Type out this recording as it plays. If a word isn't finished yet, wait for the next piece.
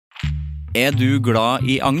du glad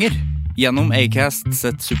I anger? Gjennom Acast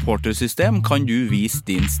sitt supportersystem kan du vise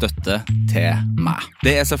din støtte til meg.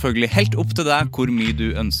 Det selvfølgelig helt opp til deg hvor mye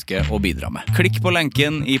du ønsker å bidra med. Klikk på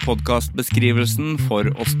lenken I podcastbeskrivelsen for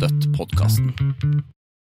å støtte podcasten.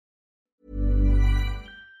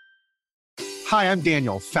 Hi, I'm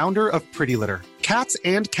Daniel, founder of Pretty Litter. Cats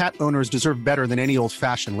and cat owners deserve better than any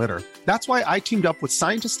old-fashioned litter. That's why I teamed up with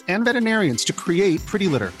scientists and veterinarians to create Pretty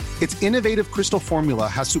Litter. Its innovative crystal formula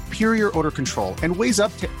has superior odor control and weighs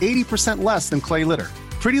up to 80% less than clay litter.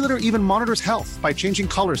 Pretty Litter even monitors health by changing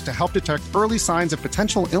colors to help detect early signs of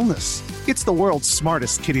potential illness. It's the world's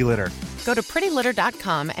smartest kitty litter. Go to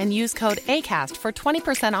prettylitter.com and use code ACAST for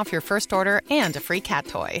 20% off your first order and a free cat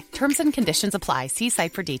toy. Terms and conditions apply. See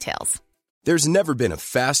site for details. There's never been a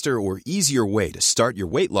faster or easier way to start your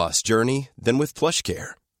weight loss journey than with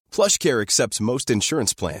PlushCare. PlushCare accepts most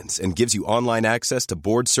insurance plans and gives you online access to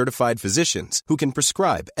board-certified physicians who can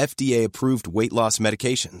prescribe FDA-approved weight loss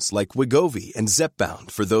medications like Wegovy and Zepbound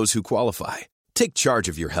for those who qualify. Take charge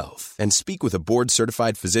of your health and speak with a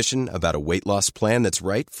board-certified physician about a weight loss plan that's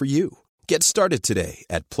right for you. Get started today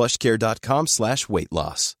at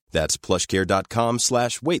plushcare.com/weightloss. That's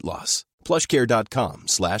plushcare.com/weightloss.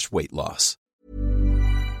 plushcare.com/weightloss.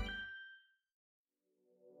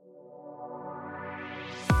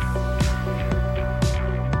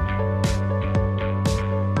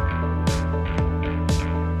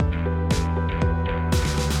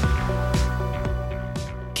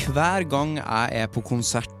 Hver gang jeg på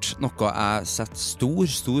konsert, noe jeg setter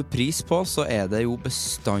stor pris på, så det jo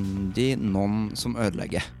bestandig noen som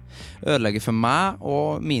ødelegger. Ødelegger for meg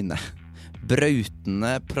og mine.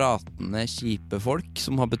 Brautende, pratende, kjipe folk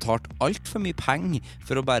som har betalt alt for mye penger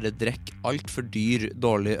for å bare drikke alt for dyr,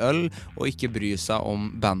 dårlig øl, og ikke bry seg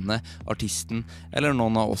om bandet, artisten, eller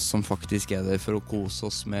noen av oss som faktisk der for å kose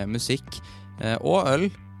oss med musikk og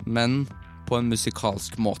øl, men på en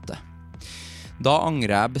musikalsk måte. Da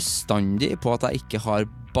angrer jeg bestandig på at jeg ikke har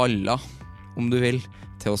baller, om du vil,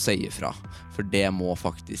 til å si ifra, for det må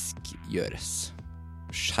faktisk gjøres.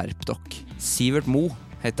 Skjerp dere. Sivert Mo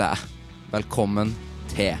heter jeg. Velkommen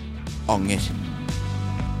til Anger.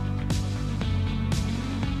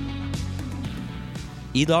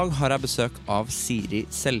 I dag har jeg besøk av Siri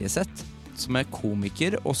Seljeseth, som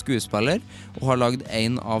komiker og skuespiller, og har laget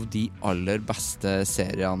en av de aller beste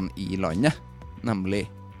seriene I landet, nemlig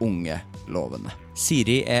Unge lovende.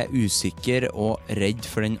 Siri usikker og redd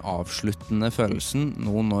for den avsluttende følelsen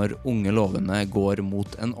nå når Unge lovende går mot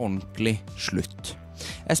en ordentlig slutt.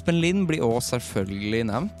 Espen Lind blir også selvfølgelig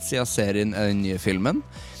nevnt siden serien den nye filmen.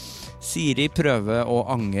 Siri prøver å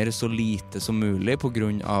angre så lite som mulig på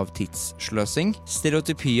grunn av tidssløsing.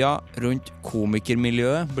 Stereotypier rundt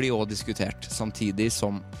komikermiljøet blir også diskutert, samtidig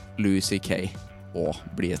som Louis C.K. også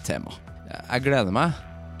blir et tema. Jeg gleder meg.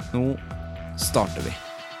 Nå starter vi.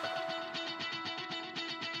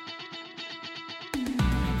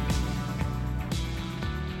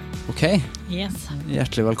 Ok, yes.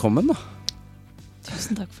 Hjertelig velkommen da.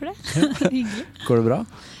 Tusen takk for det. Hyggelig. Går det bra?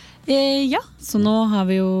 Ja, så nå har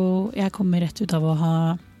vi jeg kommer rett ut av å ha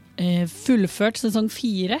fullført sesong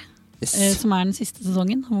 4, som den siste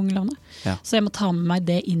sesongen av Unge lovende. Ja. Så jeg må ta med meg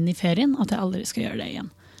det inn I ferien, at jeg aldri skal gjøre det igjen.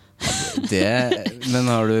 Men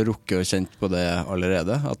har du rukket å kjent på det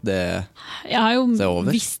allerede? At jeg har jo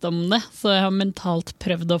visst om det, så jeg har mentalt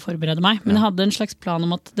prøvd å forberede meg. Men jeg hadde en slags plan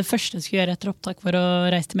om at det første jeg skulle gjøre etter opptak var å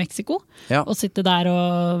reise til Mexico, og sitte der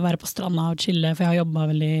og være på stranda og chille, for jeg har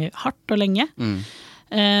jobbet veldig hardt og lenge.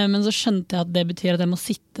 Men så skjønte jeg at det betyr at jeg må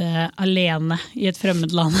sitte alene I et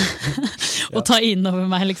fremmed land og ta inn over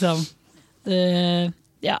meg liksom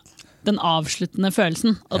den avsluttende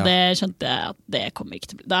følelsen, og det skjønte jeg at det kommer ikke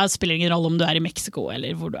til å bli. Da spiller det ingen rolle om du I Mexico eller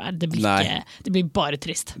hvor du det blir bare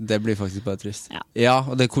trist. Det blir faktisk bare trist. Ja,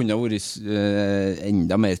 og det kunne vært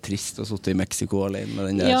enda mer trist å sitte I Mexico alene med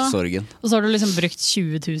den der sorgen. Og så har du liksom brukt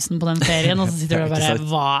 20 000 på den ferien, og så sitter du og bare,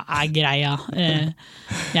 hva greia?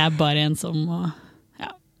 Jeg bare en som...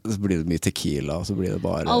 Så blir det mye tequila, og så blir det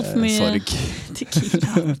bare sorg. Alt for mye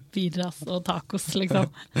tequila, birras og tacos, liksom.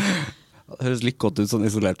 Det høres litt godt ut sånn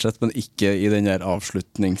isolert sett, men ikke I den der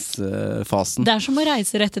avslutningsfasen. Det som å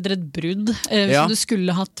reise rett etter et brudd. Så du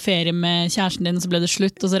skulle hatt ferie med kjæresten din, så ble det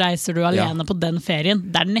slutt, og så reiser du alene på den ferien.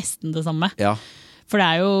 Det nesten det samme. For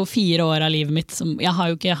det jo 4 år av livet mitt som jeg har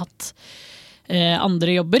jo ikke hatt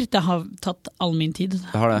andre jobber. Det har tatt all min tid.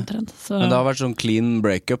 Det har det. Men det har vært sånn clean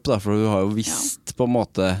breakup da, for du har jo visst på en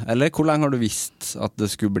måte, eller hvor lenge har du visst at det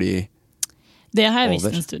skulle bli Det har jeg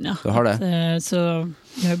visst en stund, ja. Du har det. Så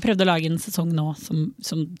vi har jo prøvd å lage en sesong nå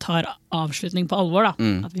som tar avslutning på alvor da.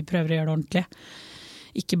 At vi prøver å gjøre det ordentlig.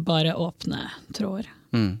 Ikke bare åpne tråder.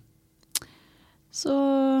 Så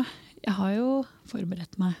Jeg har jo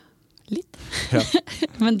forberedt meg litt. Ja.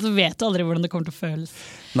 Men så vet du aldri hvordan det kommer til å føles.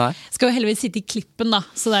 Nei. Skal jo heldigvis sitte i klippen da,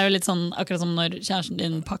 så det er jo litt sånn akkurat som når kjæresten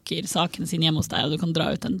din pakker sakene sine hjemme hos deg, og du kan dra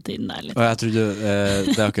ut den tiden der litt. Og jeg trodde,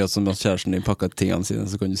 det er akkurat som at kjæresten din pakker tingene sine,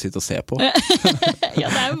 så kan du sitte og se på. Ja,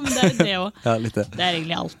 det er jo det også. Ja, litt det. Det er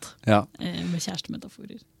egentlig alt med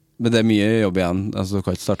kjærestemetaforer. Men det er mye jobb igjen, altså du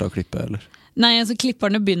kan ikke starte å klippe, eller? Nei, altså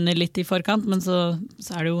klipperne begynner litt i forkant, men så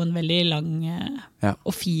er det jo en veldig lang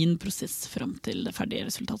og fin prosess frem til det ferdige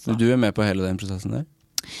resultatet. Så du er med på hele den prosessen der?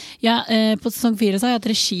 Ja, på sesong 4 så har jeg hatt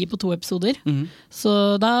regi på 2 episoder,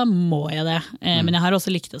 så da må jeg det. Men jeg har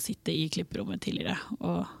også likt å sitte i klipperommet tidligere,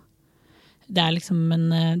 og det er liksom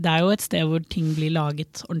det er jo et sted hvor ting blir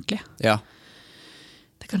laget ordentlig. Ja.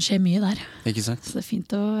 Det kan skje mye der. Ikke sant? Så det er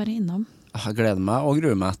fint å være innom. Jeg gleder meg og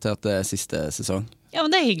gruer meg til at det er siste sesong. Ja,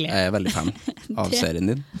 men det er hyggelig. Jeg er veldig fan av serien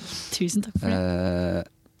din. Tusen takk for det.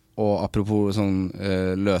 Og apropos sånn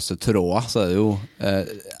løse tråder, så er det jo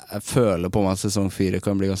jeg føler på meg at sesong 4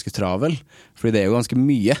 kan bli ganske travel, fordi det er jo ganske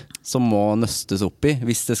mye som må nøstes opp i,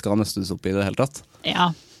 hvis det skal nøstes opp i det hele tatt. Ja,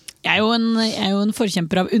 jeg er jo en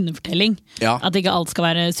forkjemper av underfortelling. Ja. At ikke alt skal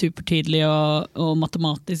være supertydelig og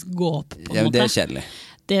matematisk gå opp på en måte. Det er kjedelig.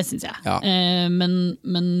 Det synes jeg. Ja.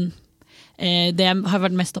 Men det jeg har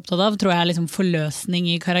vært mest opptatt av, tror jeg er liksom forløsning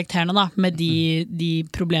i karakterene da, med de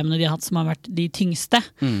problemene de har hatt som har vært de tyngste.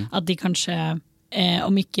 At de kanskje,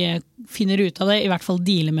 om ikke finner ut av det, i hvert fall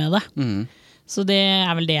dealer med det. Så det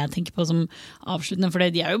er vel det jeg tenker på som avsluttende, for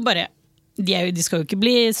de er jo bare de skal jo ikke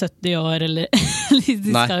bli 70 år eller de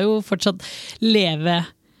skal jo fortsatt leve,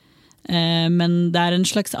 men det er en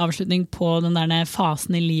slags avslutning på den der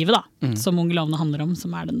fasen i livet da, som Unge lovende handler om, som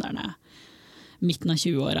er den der midten av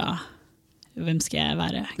 20-åra. Hvem skal jeg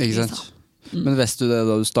være? Ikke sant? Men visste du det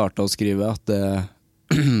da du startet å skrive, at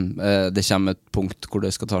det kommer et punkt hvor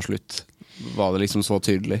det skal ta slutt? Var det liksom så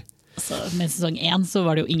tydelig? Altså, med sesong 1 så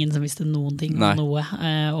var det jo ingen som visste noen ting om noe.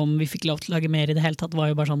 Om vi fikk lov til å lage mer i det hele tatt, var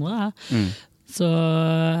jo bare sånn. Så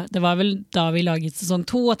det var vel da vi laget sesong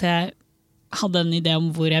 2 at jeg hadde en idé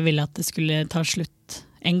om hvor jeg ville at det skulle ta slutt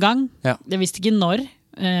en gang. Ja. Jeg visste ikke når,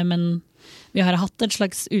 men vi har hatt et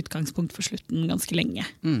slags utgangspunkt for slutten ganske lenge.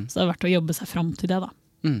 Så det har vært å jobbe seg frem til det da.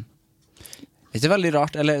 Er ikke veldig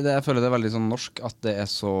rart, eller jeg føler det er veldig sånn norsk, at det er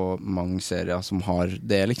så mange serier som har,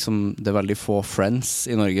 det er veldig få Friends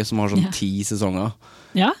i Norge som har sånn 10 sesonger.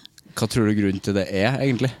 Ja. Hva tror du grunnen til det er,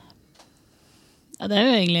 egentlig? Ja, det er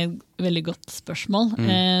jo egentlig et veldig godt spørsmål.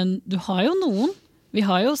 Du har jo noen. Vi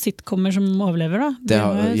har jo sitcomer som overlever da. Vi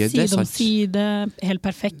har side om side, helt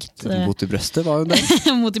perfekt. Mot i brøstet var jo det.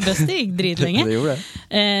 Mot i brøstet gikk dritlenge. Det gjorde det.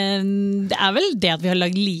 Det er vel det at vi har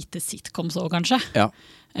lagd lite sitcoms også, kanskje. Ja.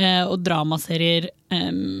 Og dramaserier,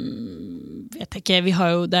 vet jeg ikke,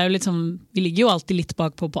 det er jo litt sånn, vi ligger jo alltid litt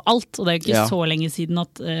bakpå på alt, og det er jo ikke så lenge siden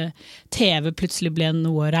at TV plutselig ble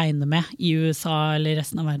noe å regne med i USA eller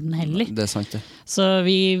resten av verden heller. Det er sant det. Så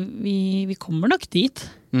vi kommer nok dit.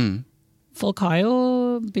 Folk har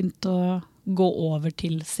jo begynt å gå over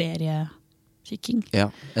til seriekikking. Ja,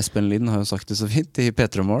 Espen Lind har jo sagt det så fint i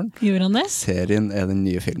P3 Morgen. Gjorde han det? Serien er den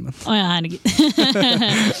nye filmen. Åja, herregud.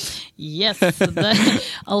 Yes, det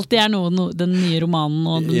alltid er noe, den nye romanen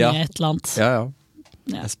og den nye et eller annet. Ja.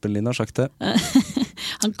 Espen Lind har sagt det.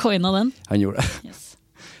 Han coina den. Han gjorde det. Yes.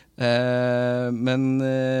 Men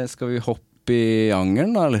skal vi hoppe i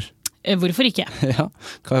angeren da, eller? Hvorfor ikke? Ja,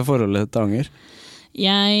 hva er forholdet til anger?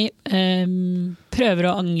 Jeg prøver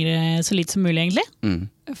å angre så litt som mulig egentlig,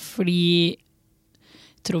 fordi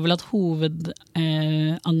jeg tror vel at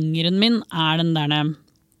hovedangeren min er den der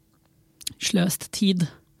sløst tid.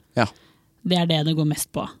 Ja. Det er det går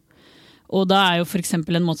mest på. Og da er jo for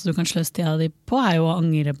eksempel en måte du kan sløse tida di på, er jo å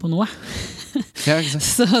angre på noe. Ja, ikke sant?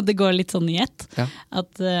 Så det går litt sånn i ett. Ja.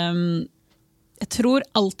 At jeg tror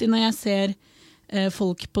alltid når jeg ser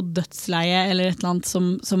folk på dødsleie eller et eller annet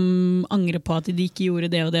som angrer på at de ikke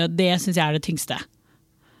gjorde det og det, og det synes jeg er det tyngste.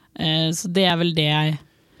 Så det er vel det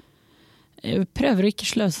jeg prøver å ikke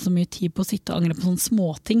sløse så mye tid på å sitte og angre på sånne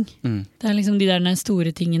småting. Det er liksom de der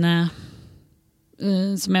store tingene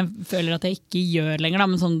som jeg føler at jeg ikke gjør lenger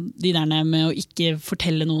da, men sånn, de der med å ikke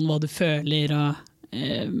fortelle noen hva du føler og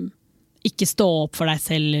ikke stå opp for deg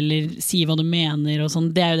selv eller si hva du mener og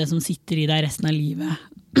sånn, det er jo det som sitter i deg resten av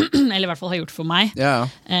livet. Eller i hvert fall har gjort for meg. Ja.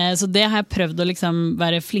 Så det har jeg prøvd å liksom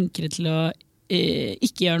være flinkere til å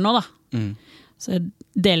ikke gjøre noe da. Så jeg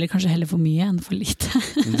deler kanskje heller for mye enn for lite.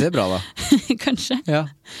 Det er bra da. Kanskje. Ja.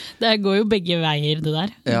 Det går jo begge veier det der.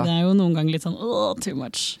 Ja. Det er jo noen ganger litt sånn too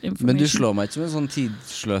much information. Men du slår meg ikke som en sånn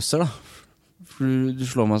tidsløser da. For du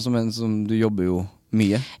slår meg som en som du jobber jo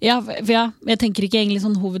mye. Ja, jeg tenker ikke egentlig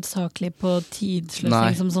sånn hovedsakelig på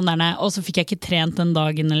tidsløsning som sånn der, og så fikk jeg ikke trent den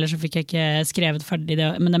dagen, eller så fikk jeg ikke skrevet ferdig det,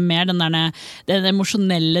 men det mer den den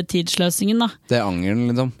emosjonelle tidsløsningen da. Det angeren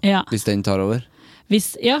liksom, hvis den tar over.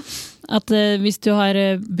 Hvis du har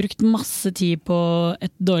brukt masse tid på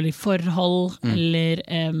et dårlig forhold, eller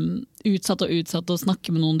utsatt å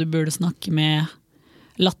snakke med noen du burde snakke med,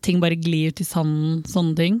 latt ting bare gli ut i sanden,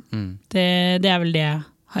 sånne ting. Det vel det jeg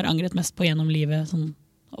har angret mest på gjennom livet sånn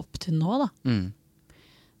opp til nå da.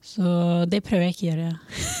 Så det prøver jeg ikke å gjøre.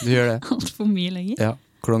 Du gjør det? Alt for mye lenger. Ja.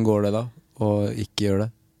 Hvordan går det da, å ikke gjøre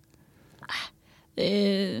det?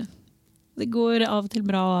 Det går av og til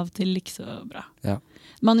bra, og av og til ikke så bra. Ja.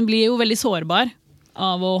 Man blir jo veldig sårbar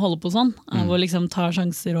av å holde på sånn, av å liksom ta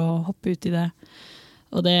sjanser og hoppe ut i det.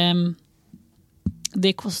 Og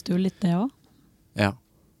det koster jo litt det også. Ja,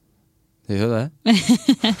 det gjør det.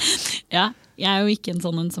 Ja, jeg er jo ikke en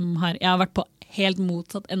sånn som jeg har vært på helt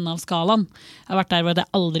motsatt ende av skalaen. Jeg har vært der hvor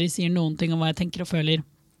jeg aldri sier noen ting om hva jeg tenker og føler.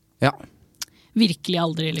 Ja. Virkelig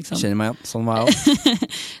aldri, liksom. Kjenner meg igjen, sånn var jeg også.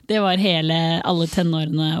 Det var alle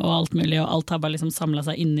tenårene og alt mulig, og alt har bare liksom samlet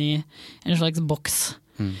seg inn i en slags boks.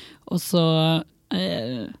 Og så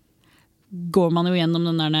går man jo gjennom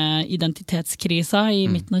den der identitetskrisa i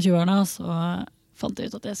midten av 20-årene, så fant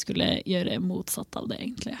jeg ut at jeg skulle gjøre motsatt av det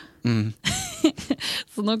egentlig.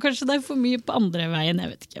 Så nå kanskje det for mye på andre veien,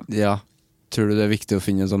 jeg vet ikke. Ja, tror du det er viktig å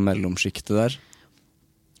finne sånn mellomskikte der?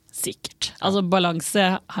 Sikkert. Altså balanse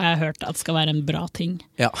har jeg hørt at skal være en bra ting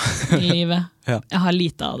i livet. Ja. Jeg har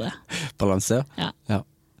lite av det. Balanse? Ja. Ja.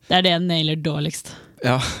 Det det jeg nailer dårligst.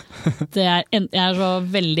 Ja. Jeg så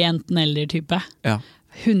veldig enten-eller-type. Ja.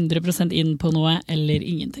 100% inn på noe, eller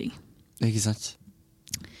ingenting. Ikke sant?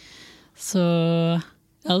 Så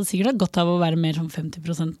jeg hadde sikkert hatt godt av å være mer som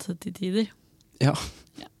 50% til tider. Ja.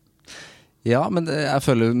 Ja, men jeg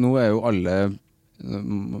føler nå jo alle,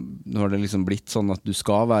 nå har det liksom blitt sånn at du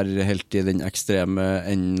skal være helt i den ekstreme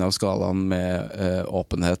enden av skalaen med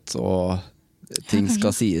åpenhet, og ting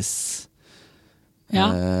skal sies. Ja.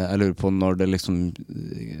 Jeg lurer på når det liksom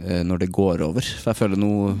når det går over, for jeg føler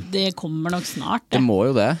nå det kommer nok snart det må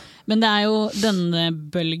jo det, men det jo, denne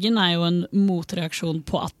bølgen jo en motreaksjon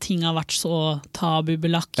på at ting har vært så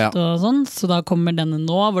tabubelagt og sånn, så da kommer denne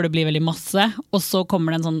nå hvor det blir veldig masse, og så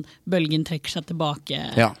kommer det en sånn bølgen trekker seg tilbake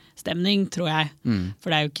stemning, tror jeg, for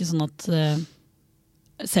det jo ikke sånn at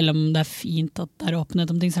selv om det fint at det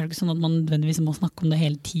åpenhet om ting, så det ikke sånn at man nødvendigvis må snakke om det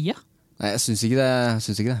hele tiden. Nei, jeg synes ikke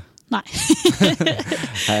det. Nei.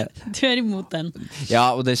 Du imot den.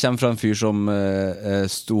 Ja, og det kommer fra en fyr som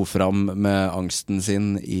sto fram med angsten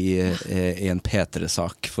sin i en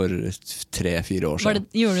P3-sak for 3-4 år siden.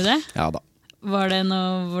 Gjorde du det? Ja da. Var det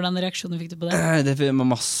hvordan reaksjoner fikk du på det? Det var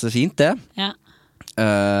masse fint det. Ja.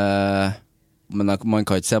 Men man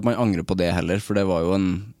kan ikke si at man angrer på det heller, for det var jo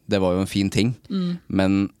en fin ting.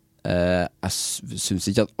 Men jeg synes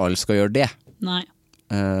ikke at alle skal gjøre det. Nei.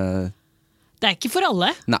 Det ikke for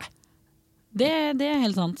alle. Nei. Det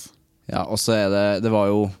helt sant. Ja, og så det var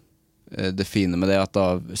jo det fine med det at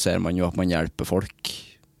da ser man jo at man hjelper folk.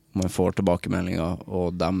 Man får tilbakemeldinger,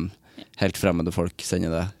 og de helt fremmede folk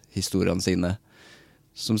sender det historiene sine,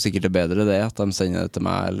 som sikkert bedre det, at de sender det til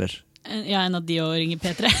meg, eller... Ja, enn at de også ringer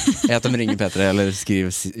P3. At de ringer P3, eller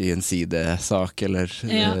skriver i en sidesak, eller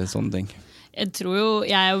sånne ting. Jeg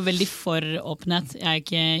jo veldig for åpenhet. Jeg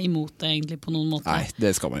ikke imot det egentlig på noen måte. Nei,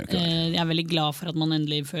 det skal man jo ikke. Jeg veldig glad for at man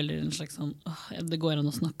endelig føler en slags sånn, det går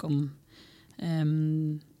an å snakke om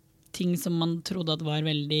ting som man trodde at var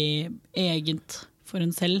veldig egent for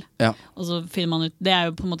en selv. Ja. Og så finner man ut, det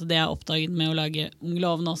jo på en måte det jeg har oppdaget med å lage Unge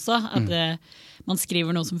lovende også, at man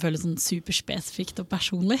skriver noe som føles sånn superspesifikt og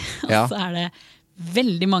personlig, og så det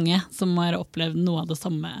veldig mange som har opplevd noe av det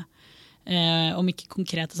samme, om ikke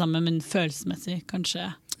konkret det samme, men følelsesmessig kanskje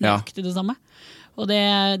nøyaktig det samme. Og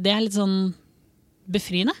det litt sånn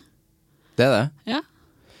befriende. Det det? Ja.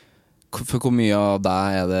 For hvor mye av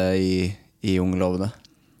deg det i Unge lovende?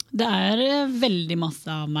 Det veldig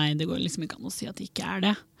masse av meg. Det går liksom ikke an å si at det ikke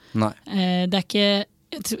det. Nei. Det ikke,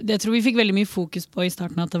 jeg tror vi fikk veldig mye fokus på i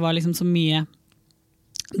starten at det var liksom så mye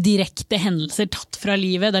direkte hendelser tatt fra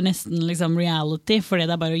livet. Det nesten liksom reality, fordi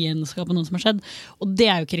det bare å gjenskape noe som har skjedd. Og det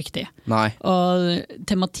jo ikke riktig. Nei. Og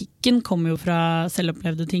tematikken kommer jo fra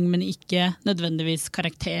selvopplevde ting, men ikke nødvendigvis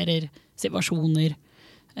karakterer, situasjoner,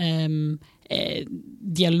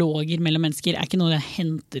 dialoger mellom mennesker. Ikke noe jeg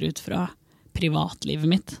henter ut fra privatlivet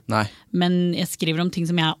mitt. Nei. Men jeg skriver om ting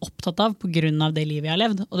som jeg opptatt av på grunn av det livet jeg har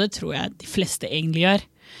levd, og det tror jeg de fleste egentlig gjør.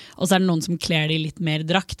 Og så det noen som kler det i litt mer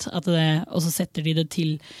drakt, og så setter de det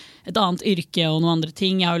til et annet yrke og noen andre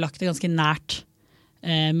ting. Jeg har jo lagt det ganske nært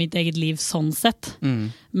mitt eget liv sånn sett.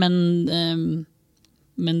 Men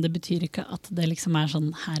men det betyr ikke at det liksom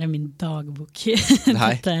sånn, her min dagbok.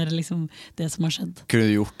 Dette liksom det som har skjedd. Kunne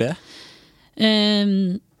du gjort det?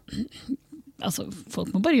 Altså,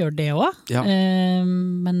 folk må bare gjøre det også.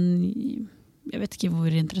 Men jeg vet ikke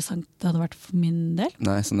hvor interessant det hadde vært for min del.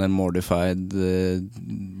 Nei, sånn der mortified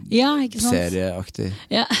ikke sant? serieaktig.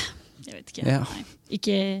 Ja, jeg vet ikke. Nei.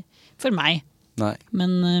 Ikke for meg. Nei.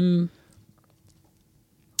 Men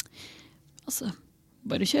altså,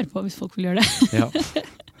 bare kjør på hvis folk vil gjøre det. Ja.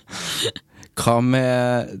 Hva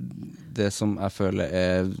med det som jeg føler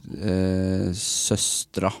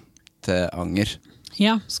søstra til anger?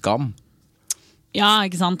 Ja. Skam? Ja,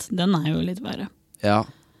 ikke sant? Den jo litt verre. Ja,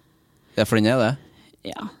 for den det.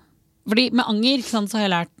 Ja. Fordi med anger, ikke sant, så har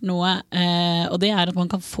jeg lært noe, og det at man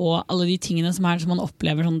kan få alle de tingene som man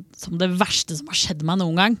opplever sånn, som det verste som har skjedd meg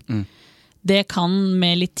noen gang. Det kan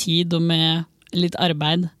med litt tid og med litt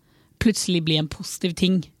arbeid plutselig bli en positiv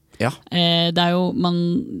ting. Ja. Det jo, man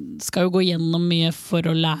skal jo gå gjennom mye for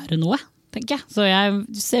å lære noe, tenker jeg. Så jeg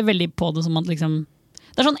ser veldig på det som at liksom,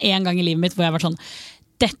 det sånn en gang i livet mitt hvor jeg var sånn,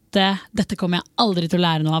 dette kommer jeg aldri til å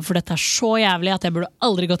lære noe av, for dette så jævlig at jeg burde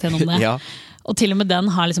aldri gått gjennom det. Ja. Og til og med den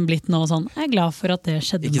har liksom blitt noe sånn, jeg glad for at det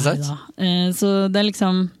skjedde meg da. Så det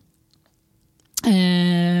liksom,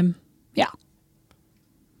 ja,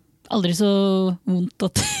 aldri så vondt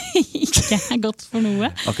at det ikke godt for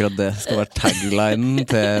noe. Akkurat det skal være taglinen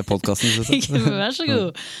til podcasten. Vær så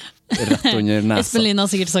god. Rett under nesa. Espen Lind har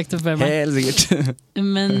sikkert sagt det før meg. Helt sikkert.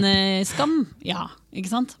 Men skam, ja,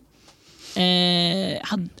 ikke sant? Jeg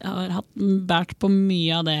har bært på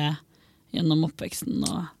mye av det gjennom oppveksten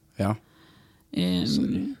og ja.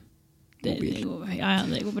 det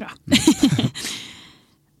går bra.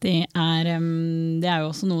 Det jo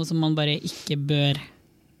også noe som man bare ikke bør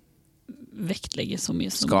vektlegge så mye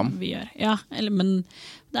som skam. Vi gjør. Ja, men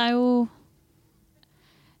det jo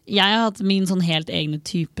jeg har hatt min sånn helt egne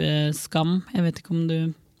type skam. Jeg vet ikke om du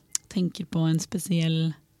tenker på en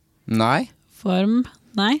spesiell form.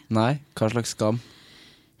 Nei, hva slags skam?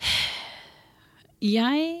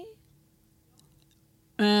 Jeg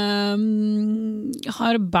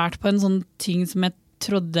har bært på en sånn ting som jeg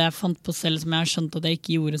trodde jeg fant på selv, som jeg har skjønt at jeg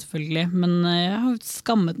ikke gjorde selvfølgelig, men jeg har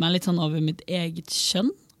skammet meg litt sånn over mitt eget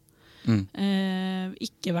kjønn.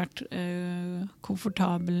 Ikke vært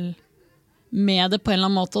komfortabel med det på en eller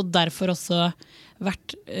annen måte, og derfor også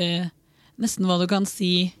vært nesten hva du kan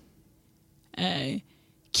si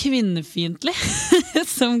kvinnefiendtlig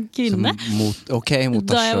som kvinne. Mot deg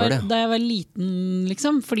selv, ja. Da jeg var liten,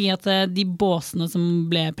 liksom, fordi at de båsene som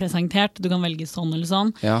ble presentert, du kan velge sånn eller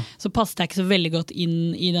sånn, så passet jeg ikke så veldig godt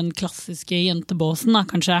inn i den klassiske jentebåsen, da,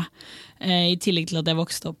 kanskje. I tillegg til at jeg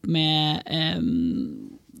vokste opp med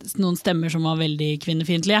noen stemmer som var veldig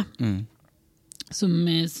kvinnefiendtlige. Som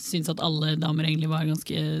syntes at alle damer egentlig var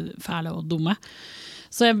ganske fæle og dumme.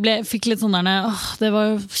 Så jeg fikk litt sånn der, det var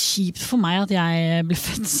jo kjipt for meg at jeg ble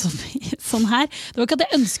født sånn her. Det var ikke at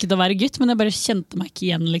jeg ønsket å være gutt, men jeg bare kjente meg ikke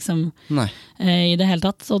igjen liksom, i det hele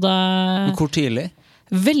tatt. Og da, men hvor tidlig?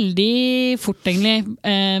 Veldig fort egentlig.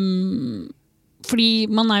 Fordi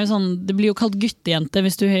man jo sånn, det blir jo kalt guttejente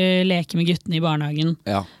hvis du leker med guttene i barnehagen.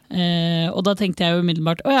 Ja. Og da tenkte jeg jo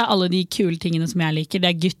umiddelbart, alle de kule tingene som jeg liker,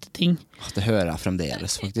 det gutteting. Det hører jeg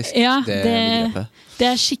fremdeles faktisk. Ja, det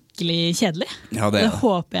skikkelig kjedelig. Ja, det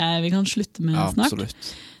håper jeg vi kan slutte med snart. Absolutt.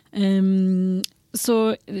 Så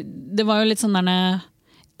det var jo litt sånn der,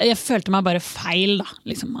 jeg følte meg bare feil da,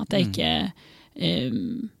 liksom, at jeg ikke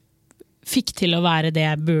fikk til å være det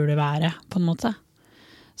jeg burde være, på en måte.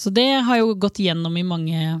 Så det har jo gått gjennom i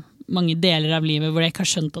mange deler av livet hvor jeg ikke har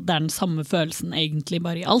skjønt at det den samme følelsen egentlig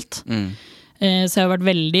bare i alt. Så jeg har vært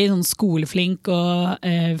veldig sånn, skoleflink og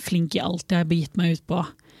flink i alt jeg har begitt meg ut på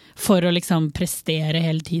for å liksom prestere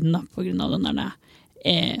hele tiden da, på grunn av den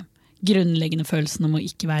der grunnleggende følelsen om å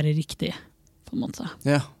ikke være riktig, på en måte.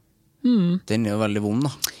 Ja, den jo veldig vond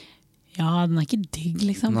da. Ja, den ikke digg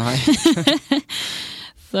liksom. Nei.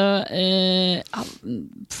 Så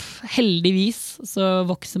heldigvis så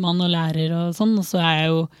vokser man og lærer og sånn, og så jeg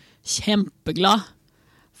jo kjempeglad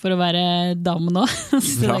for å være dame nå.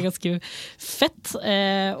 Så det ganske fett.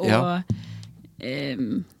 Og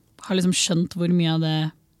har liksom skjønt hvor mye av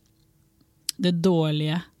det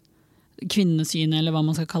dårlige kvinnesynet, eller hva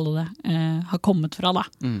man skal kalle det, har kommet fra da.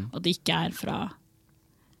 At det ikke fra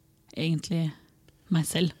egentlig meg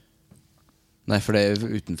selv. Nei, for det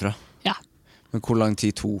utenfra. Ja. Men hvor lang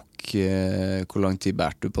tid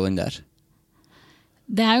bært du på den der?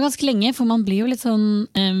 Det jo ganske lenge, for man blir jo litt sånn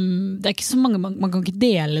det ikke så mange, man kan ikke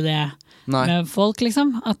dele det med folk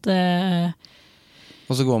liksom at,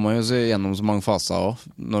 og så går man jo gjennom så mange faser også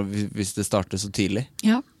hvis det starter så tidlig.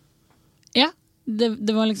 Ja,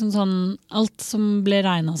 det var liksom sånn, alt som ble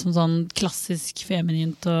regnet som sånn klassisk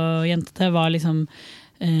feminint og jentete var liksom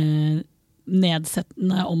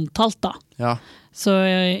nedsettende omtalt da. Ja. Så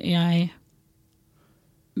jeg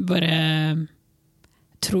bare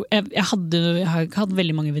tror, jeg har ikke hatt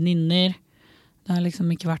veldig mange venninner. Det har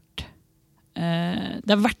liksom ikke vært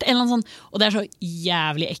det har vært en eller annen sånn, og det er så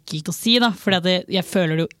jævlig ekkelt å si da, for jeg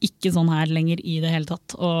føler det jo ikke sånn her lenger i det hele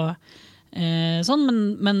tatt og sånn,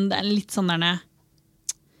 men det er litt sånn der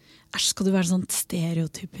skal du være sånn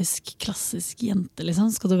stereotypisk klassisk jente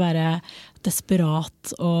liksom, skal du være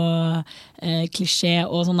desperat og klisjé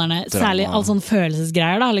og sånn der, særlig all sånn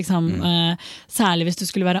følelsesgreier da liksom, særlig hvis du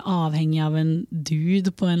skulle være avhengig av en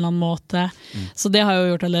dude på en eller annen måte, så det har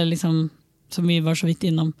jo gjort at det liksom, som vi var så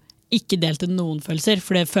vidt innom, ikke delte noen følelser,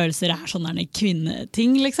 for det følelser er sånn der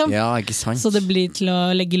kvinneting, liksom. Ja, ikke sant. Så det blir til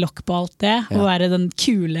å legge lokk på alt det, og være den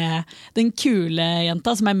kule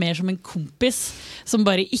jenta som er mer som en kompis, som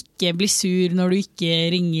bare ikke blir sur når du ikke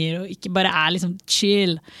ringer, og ikke bare er liksom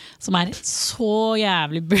chill, som er så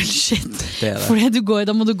jævlig bullshit. Det. For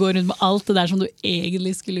da må du gå rundt med alt det der som du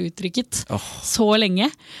egentlig skulle uttrykket så lenge,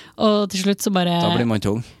 og til slutt så bare... Da blir man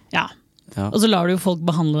tung. Ja. Og så lar du jo folk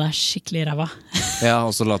behandle deg skikkelig i ræva. Ja,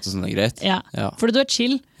 og så late som det er greit. Ja, for du er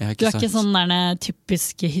chill. Du er ikke sånn der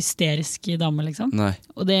typisk hysterisk dame, liksom. Nei.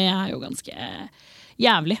 Og det er jo ganske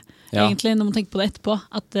jævlig, egentlig, når man tenker på det etterpå.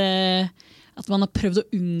 At man har prøvd å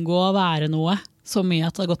unngå å være noe så mye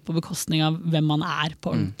at det har gått på bekostning av hvem man er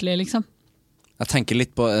på ordentlig, liksom. Jeg tenker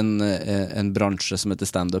litt på en bransje som heter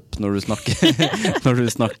stand-up når du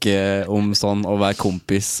snakker om sånn å være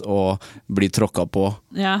kompis og bli tråkket på.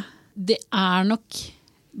 Ja. Det er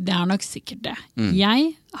nok sikkert det. Jeg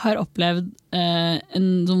har opplevd en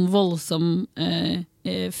sånn voldsom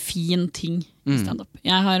fin ting i stand-up. føler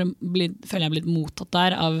jeg har blitt mottatt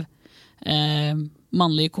der av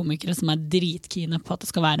mannlige komikere som er dritkine på at det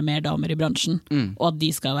skal være mer damer i bransjen, og at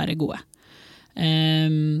de skal være gode.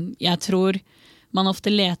 Jeg tror man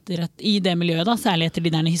ofte leter i det miljøet da, særlig etter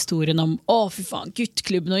de der historiene om fy faen,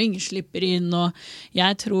 guttklubben og ingen slipper inn, og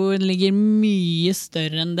jeg tror det ligger mye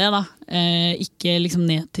større enn det da, ikke liksom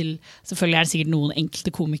ned til, selvfølgelig er det sikkert noen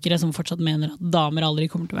enkelte komikere som fortsatt mener at damer aldri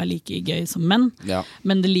kommer til å være like gøy som menn,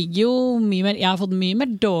 men det ligger jo mye mer, jeg har fått mye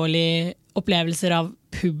mer dårlige opplevelser av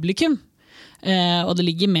publikum, og det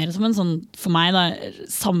ligger mer som en sånn, for meg da,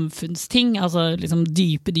 samfunnsting, altså liksom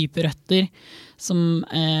dype røtter, som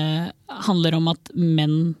handler om at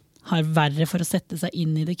menn har verre for å sette seg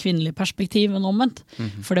inn i det kvinnelige perspektivet enn omvendt.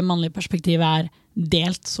 For det mannlige perspektivet er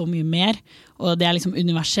delt så mye mer, og det er liksom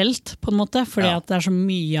universelt på en måte, fordi at det er så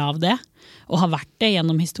mye av det, og har vært det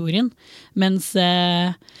gjennom historien. Mens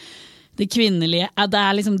det kvinnelige, det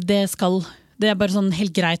er liksom, det er bare sånn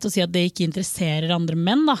helt greit å si at det ikke interesserer andre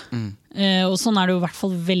menn da. Og sånn er det jo i hvert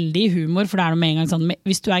fall veldig i humor, for det er det med en gang sånn,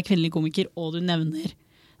 hvis du er kvinnelig komiker og du nevner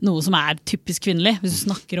noe som er typisk kvinnelig, hvis du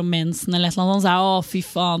snakker om mensen eller et eller annet, så er fy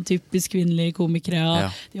faen, typisk kvinnelige komikere,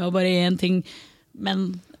 og de har bare en ting, men...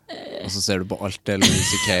 Og så ser du på alt det Louis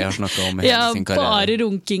C.K. har snakket om i hele sin karriere. Ja, bare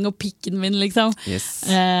runking og pikken min, liksom. Yes.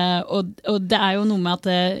 Og det er jo noe med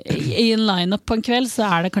at i en line-up på en kveld så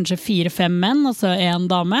er det kanskje 4-5 menn, og så en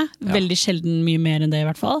dame. Veldig sjelden mye mer enn det i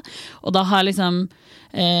hvert fall. Og da har liksom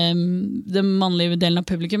den mannlige delen av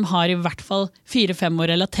publikum har i hvert fall 4-5 å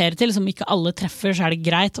relatere til, som ikke alle treffer, så er det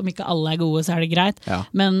greit. Om ikke alle er gode, så er det greit.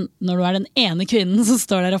 Men når du er den ene kvinnen som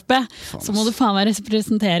står der oppe, så må du faen meg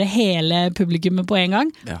representere hele publikummet på en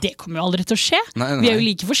gang. Det kommer jo aldri til å skje. Nei. Vi er jo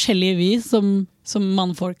like forskjellige vi som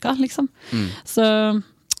mannfolka, liksom. Så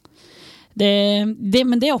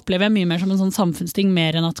men det opplever jeg mye mer som en sånn samfunnsting,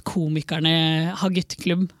 mer enn at komikerne har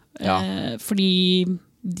gutteklubb. Fordi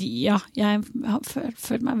jeg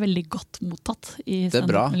føler meg veldig godt mottatt i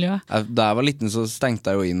stand-up-miljøet. Det er bra. Da jeg var liten så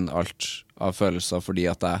stengte jeg jo inn alt av følelser fordi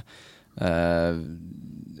at jeg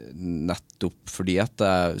nettopp fordi at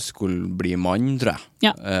jeg skulle bli mann, tror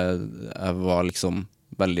jeg. Jeg var liksom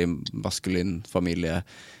veldig maskulin familie,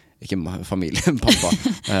 ikke familie, pappa.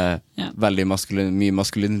 Veldig mye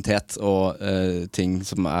maskulinitet og ting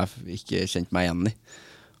som jeg ikke kjente meg igjen i.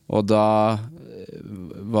 Og da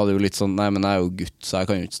var det jo litt sånn, nei, men jeg er jo gutt, så jeg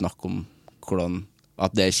kan jo ikke snakke om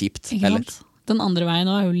at det er kjipt. Den andre veien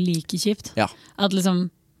nå er jo like kjipt. At liksom,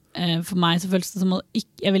 for meg så føles det som at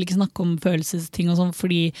jeg vil ikke snakke om følelsesting og sånn,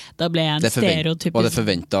 fordi da ble jeg en stereotypisk... Og det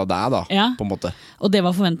forventet av deg da, på en måte. Og det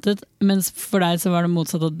var forventet, mens for deg så var det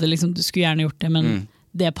motsatt at liksom, du skulle gjerne gjort det, men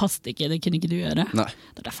det passet ikke, det kunne ikke du gjøre. Nei.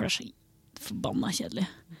 Det er derfor det er så forbanna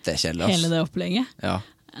kjedelig. Det er kjedelig, ass. Hele det opplegget.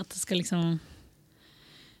 At det skal liksom...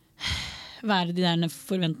 være de der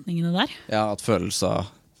forventningene der. Ja, at følelser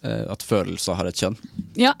har et kjønn.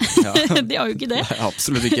 Ja, de har jo ikke det. Nei,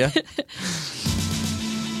 absolutt ikke.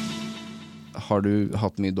 har du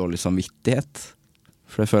hatt mye dårlig samvittighet?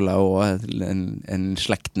 For det føler jeg også en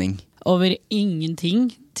slektning. Over ingenting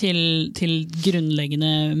til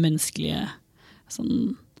grunnleggende menneskelige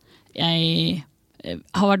sånn, jeg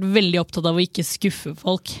har vært veldig opptatt av å ikke skuffe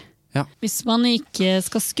folk. Ja. Hvis man ikke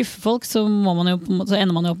skal skuffe folk, så ender man jo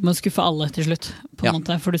opp med å skuffe alle til slutt, på en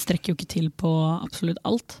måte, for du strekker jo ikke til på absolutt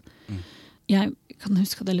alt. Jeg kan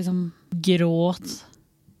huske at jeg liksom gråt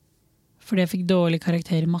fordi jeg fikk dårlig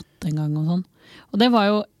karakter i matte en gang og sånn. Og det var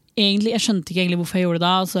jo egentlig, jeg skjønte ikke egentlig hvorfor jeg gjorde det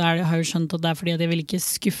da, og så har jeg jo skjønt at det fordi at jeg ville ikke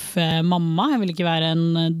skuffe mamma, jeg ville ikke være en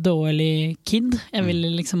dårlig kid, jeg ville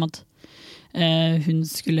liksom at hun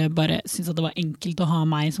skulle bare synes at det var enkelt å ha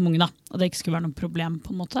meg som unge da, og det ikke skulle være noe problem på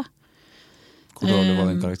en måte. Hvor dårlig var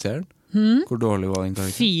den karakteren? Hvor dårlig var den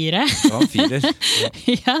karakteren? 4. Ja, 4.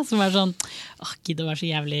 Ja, som er sånn, gidder å være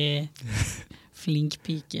så jævlig flink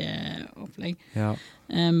pike-opplegg. Ja.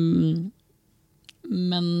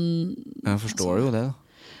 Men jeg forstår jo det da.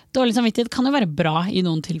 Dårlig samvittighet kan jo være bra i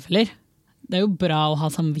noen tilfeller. Det er jo bra å ha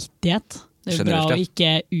samvittighet. Det er jo bra å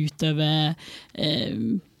ikke utøve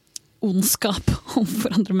ondskap overfor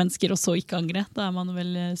andre mennesker og så ikke angre. Da er man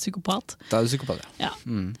vel psykopat. Da er du psykopat, ja.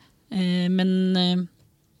 Men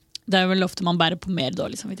det er vel ofte man bærer på mer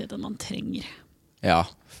dårlig samvittighet enn man trenger. Ja,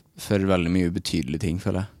 for veldig mye ubetydelige ting,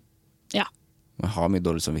 føler jeg. Ja. Man har mye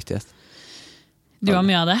dårlig samvittighet. Du har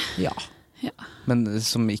mye av det? Ja. Men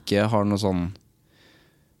som ikke har noe sånn,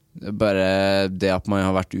 bare det at man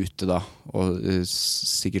har vært ute da, og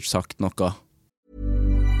sikkert sagt noe.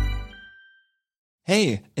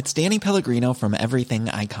 Hey, it's Danny Pellegrino from Everything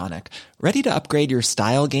Iconic. Ready to upgrade your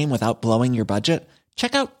style game without blowing your budget?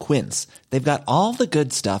 Check out Quince. They've got all the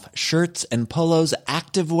good stuff, shirts and polos,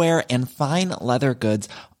 activewear, and fine leather goods,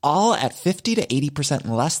 all at 50 to 80%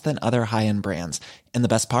 less than other high-end brands. And the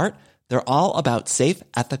best part? They're all about safe,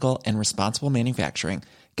 ethical, and responsible manufacturing.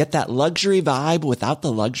 Get that luxury vibe without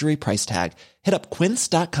the luxury price tag. Hit up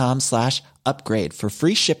quince.com/upgrade for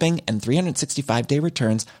free shipping and 365-day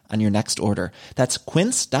returns on your next order. That's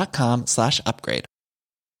quince.com/upgrade.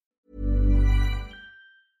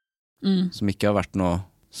 Som ikke har vært noe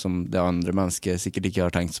som det andre mennesket sikkert ikke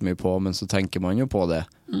har tenkt så mye på, men så tenker man jo på det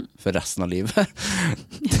for resten av livet.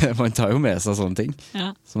 Man tar jo med seg sånne ting.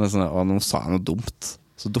 Ja. Som er sånn, nå sa jeg noe dumt.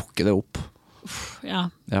 Så dukker det opp. Ja.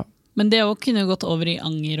 Men det også kunne gått over i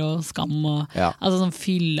anger og skam og altså sånn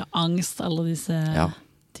fylleangst, alle disse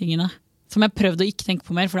tingene. Som jeg prøvde å ikke tenke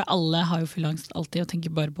på mer, for alle har jo fylleangst alltid og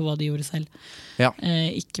tenker bare på hva de gjorde selv.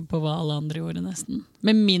 Ikke på hva alle andre gjorde nesten.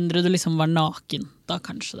 Med mindre du liksom var naken, da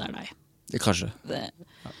kanskje det er deg. Kanskje.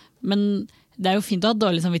 Men det er jo fint å ha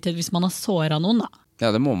dårlig samvittighet hvis man har såret noen da.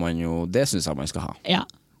 Ja, det må man jo, det synes jeg man skal ha. Ja.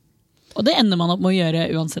 Og det ender man opp med å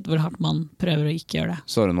gjøre uansett hvor hardt man prøver å ikke gjøre det.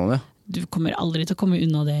 Såre noen, ja. Du kommer aldri til å komme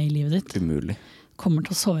unna det i livet ditt. Umulig. Kommer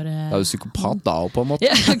til å såre... Da er du psykopat da, på en måte.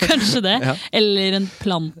 Ja, kanskje det. Eller en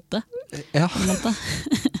plante. Ja.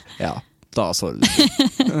 Ja, da sårer du.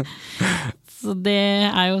 Så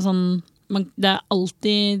det er jo sånn... det er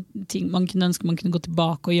alltid ting man kunne ønske man kunne gå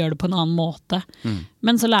tilbake og gjøre det på en annen måte.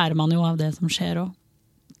 Men så lærer man jo av det som skjer også.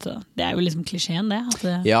 Så det er jo liksom klisjeen det,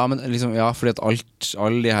 Ja, men liksom, fordi at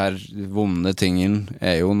alle de her vonde tingene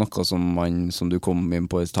er jo noe som du kom inn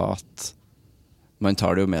på i stat. Man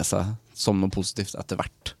tar det jo med seg som noe positivt etter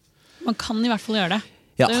hvert. Man kan i hvert fall gjøre det.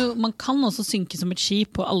 Man kan også synke som et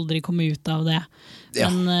skip og aldri komme ut av det.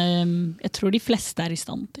 Men jeg tror de fleste er i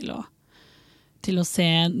stand til å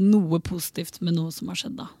se noe positivt med noe som har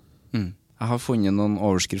skjedd da. Jeg har funnet noen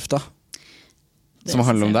overskrifter som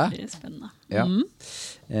handler om det. Det er spennende.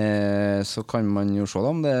 Så kan man jo se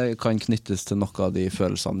om det kan knyttes til noe av de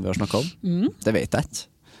følelsene vi har snakket om. Det vet jeg ikke.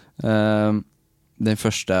 Den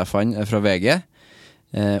første jeg fant er fra VG.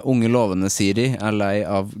 Unge lovende Siri er lei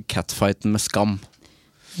av catfighten med skam.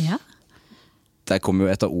 Ja. Der kom jo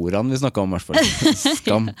et av ordene vi snakket om i hvert fall.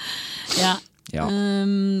 Skam. Ja.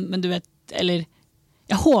 Men du vet, eller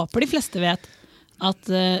jeg håper de fleste vet at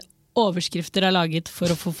overskrifter er laget for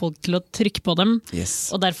å få folk til å trykke på dem,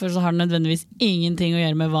 og derfor så har det nødvendigvis ingenting å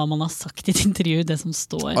gjøre med hva man har sagt i et intervju, det som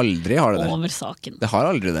står over saken. Det har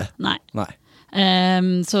aldri det. Nei.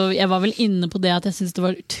 Så jeg var vel inne på det at jeg synes det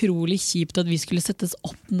var utrolig kjipt at vi skulle settes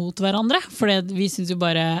opp mot hverandre, for vi synes jo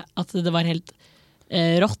bare at det var helt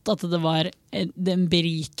rått, at det var en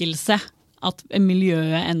berikelse at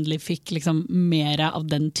miljøet endelig fikk liksom mer av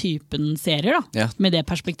den typen serier da, med det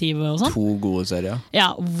perspektivet og sånn. 2 gode serier.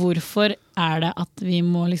 Ja, hvorfor er det at vi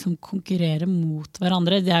må liksom konkurrere mot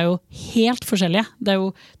hverandre? Det er jo helt forskjellige. Det er jo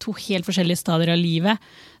 2 helt forskjellige stadier av livet.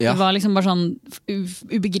 Det var liksom bare sånn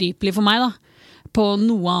ubegripelig for meg da, på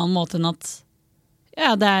noe annen måte enn at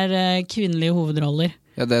det er kvinnelige hovedroller.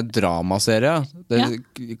 Ja, det dramaserie. Det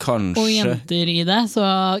kanskje... Og jenter i det. Så,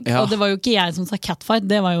 og det var jo ikke jeg som sa Catfight,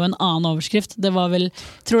 det var jo en annen overskrift. Det var vel,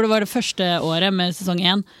 tror det var det første året med sesong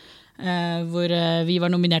 1, hvor vi var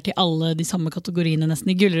nominert til alle de samme kategoriene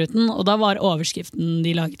nesten i Gullruten, og da var overskriften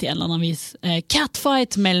de laget i en eller annen avis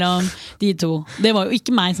Catfight mellom de to. Det var jo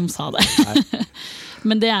ikke meg som sa det.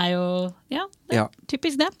 Men det er jo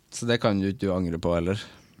typisk det. Så det kan du ikke angre på, eller?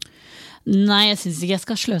 Nei, jeg synes ikke jeg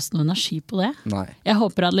skal sløse noe energi på det. Nei. Jeg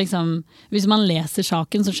håper at liksom, hvis man leser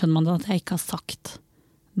saken, så skjønner man at jeg ikke har sagt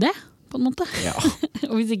det, på en måte. Ja.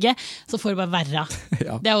 Og hvis ikke, så får det bare verre.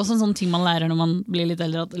 Ja. Det er også en sånn ting man lærer når man blir litt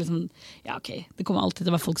eldre, at liksom, ja ok, det kommer alltid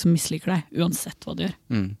til å være folk som misliker deg, uansett hva du gjør.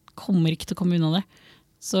 Kommer ikke til å komme unna det.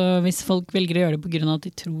 Så hvis folk velger å gjøre det på grunn av at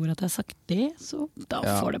de tror at jeg har sagt det, så da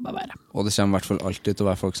får det bare være. Og det kommer i hvert fall alltid til å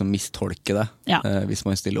være folk som mistolker det, hvis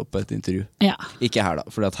man stiller opp på et intervju. Ja. Ikke her da,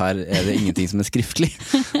 for her er det ingenting som er skriftlig.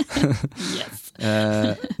 Yes.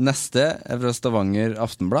 Neste er fra Stavanger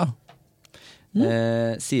Aftenblad.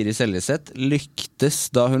 Siri Seljeseth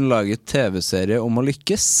lyktes da hun laget TV-serie om å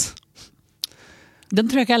lykkes. Den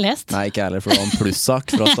tror jeg ikke jeg har lest. Nei, ikke heller, for det var en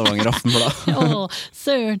plussak fra Stavanger Aftenblad.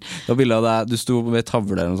 Søren. Det var bildet av deg, du sto ved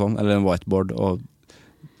tavle eller noe sånt, eller en whiteboard, og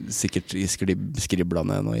sikkert skriblet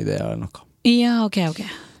ned noe ideer eller noe. Ja, ok.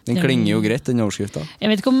 Den klinger jo greit, den overskriften. Jeg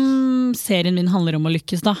vet ikke om serien min handler om å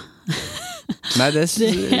lykkes da. Nei, det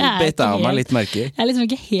beit jeg av meg litt merke i. Jeg er liksom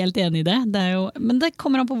ikke helt enig i det, men det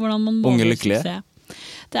kommer an på hvordan man Unge lykkelige.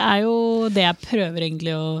 Det er jo det jeg prøver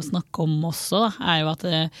egentlig å snakke om også, da, er jo at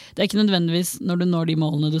det er ikke nødvendigvis når du når de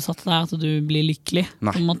målene du satte deg, at du blir lykkelig.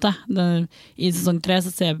 På en måte. I sesong 3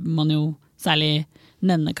 så ser man jo særlig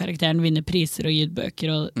Nenne-karakteren vinne priser og gi ut bøker,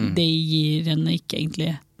 og det gir henne ikke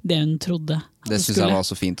egentlig det hun trodde. Det synes jeg var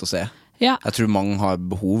så fint å se. Ja. Jeg tror mange har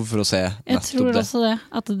behov for å se nettopp det. Jeg tror også det,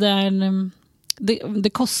 at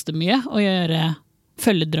det koster mye å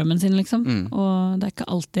følge drømmen sin, liksom. Og det er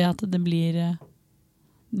ikke alltid at det blir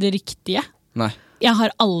det riktige. Nei. Jeg har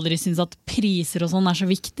aldri syntes at priser og sånn er så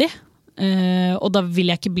viktig. Og da vil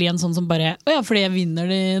jeg ikke bli en sånn som bare fordi jeg vinner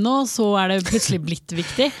det nå, så er det plutselig blitt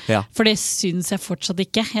viktig. For det synes jeg fortsatt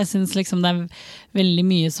ikke. Jeg synes liksom det er veldig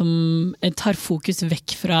mye som tar fokus vekk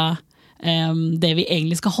fra det vi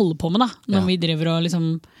egentlig skal holde på med da, når vi driver og liksom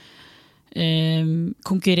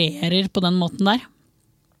konkurrerer på den måten der.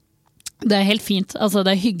 Det er helt fint, altså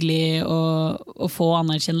det er hyggelig å få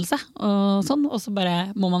anerkjennelse og sånn, og så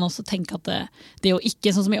bare må man også tenke at det å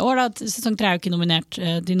ikke, sånn som i år da, sesong 3 er jo ikke nominert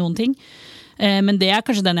til noen ting, men det er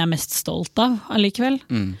kanskje den jeg er mest stolt av allikevel.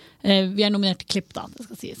 Vi er nominert til klipp da, det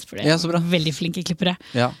skal sies, for det er veldig flinke klippere.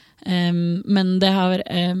 Men det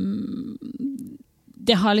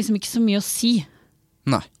har liksom ikke så mye å si.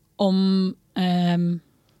 Nei. Om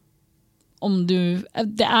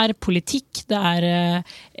det er politikk,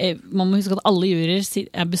 man må huske at alle juryer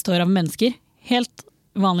består av mennesker, helt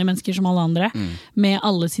vanlige mennesker som alle andre, med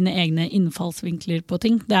alle sine egne innfallsvinkler på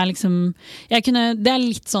ting. Det er liksom, det er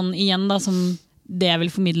litt sånn igjen da, som det jeg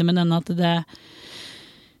vil formidle med denne, at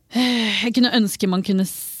jeg kunne ønske man kunne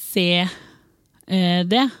se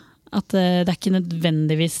det, at det er ikke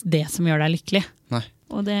nødvendigvis det som gjør deg lykkelig. Nei.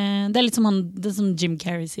 Og det er litt som det som Jim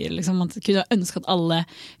Carrey sier, liksom, at kunne ønske at alle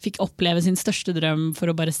fikk oppleve sin største drøm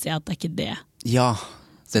for å bare se at det er ikke det. Ja,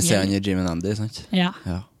 det ser han i Jim and Andy, sant? Ja.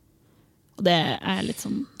 Og det er litt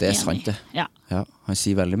sånn det er sant det. Ja, han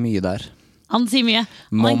sier veldig mye der. Han sier mye.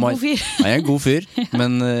 Han er en god fyr. Han er en god fyr,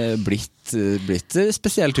 men blitt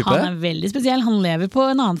spesiell type. Han er veldig spesiell. Han lever på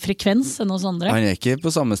en annen frekvens enn oss andre. Han er ikke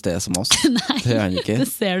på samme sted som oss. Nei, det er han ikke. Det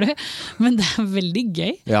ser du. Men det er veldig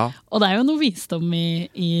gøy. Ja. Og det er jo noe visdom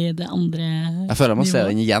i det andre nivået. Jeg føler jeg må se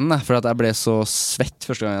den igjen, for at jeg ble så svett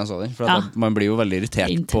første gang jeg så den. For at man blir jo veldig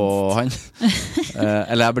irritert på han.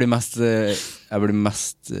 Eller jeg blir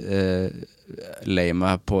mest lei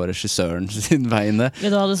meg på regissøren sin vegne.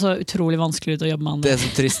 Du hadde så utrolig vanskelig ut å jobbe med han. Det er så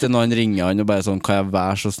trist når han ringer han og bare sånn, kan jeg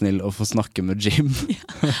være så snill å få snakke med Jim?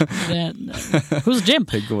 Who's Jim?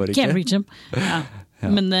 Det går ikke. Can't reach him. Ja.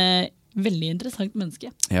 Men veldig interessant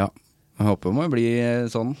menneske. Ja, jeg håper man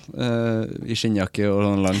blir sånn i skinnjakke og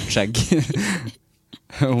sånn langt skjegg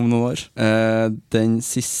om noen år. Den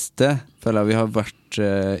siste føler jeg vi har vært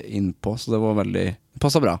innpå, så det var veldig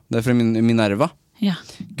passet bra. Det er fra Minerva. Ja.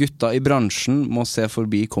 Gutta i bransjen må se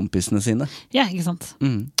forbi kompisene sine. Ja, ikke sant.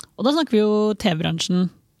 Og da snakker vi jo TV-bransjen,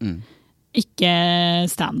 ikke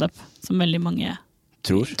stand-up, som veldig mange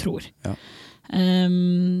tror. Ja.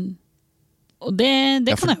 Og det kan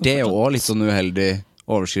jeg jo forstå. Det er jo også litt sånn uheldig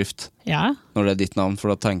overskrift når det er ditt navn,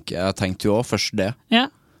 for da jeg tenkte jo også først det.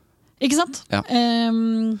 Ja. Ikke sant? Ja.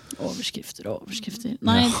 Overskrifter.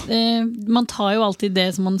 Nei, man tar jo alltid det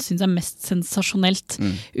som man synes mest sensasjonelt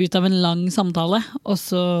ut av en lang samtale, og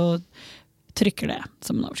så trykker det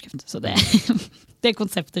som en overskrift. Så det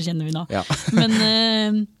konseptet kjenner vi nå. Ja.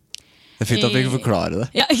 Men det fint at vi kan forklare det.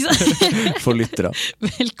 Ja, ikke sant? For lyttere.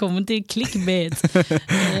 Velkommen til Clickbait.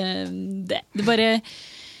 Det bare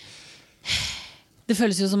det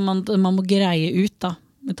føles jo som man må greie ut da,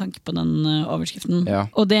 med tanke på den overskriften. Ja.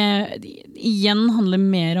 Og det igjen handler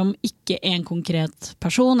mer om ikke en konkret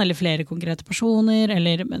person, eller flere konkrete personer,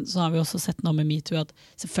 men så har vi også sett nå med MeToo at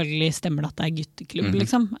selvfølgelig stemmer det at det gutteklubb,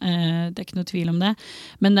 liksom. Det ikke noe tvil om det.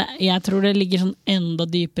 Men jeg tror det ligger sånn enda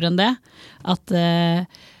dypere enn det, at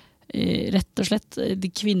rett og slett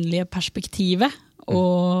det kvinnelige perspektivet,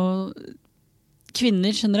 og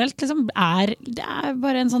kvinner generelt liksom, det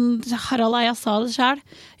bare en sånn Harald Eia sa det selv,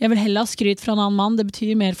 jeg vil heller ha skryt fra en annen mann, det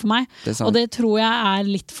betyr mer for meg, og det tror jeg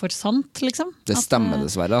litt for sant liksom. Det stemmer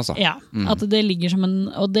dessverre altså. Ja, at det ligger som en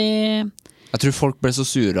og det jeg tror folk ble så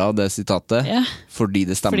sure av det sitatet fordi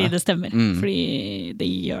det stemmer. Fordi det stemmer, fordi det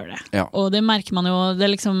gjør det og det merker man jo, det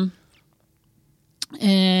liksom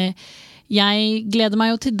jeg gleder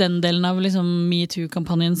meg jo til den delen av liksom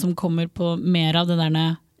MeToo-kampanjen som kommer på mer av det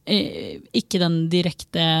der ikke den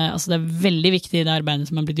direkte, altså det veldig viktig det arbeidet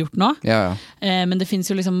som har blitt gjort nå, men det finnes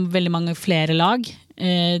jo liksom veldig mange flere lag.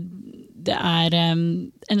 Det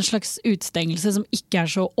en slags utstengelse som ikke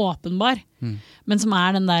så åpenbar, men som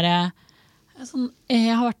den der sånn, jeg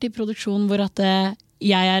har vært i produksjon hvor at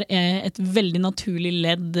jeg et veldig naturlig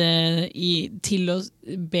ledd til å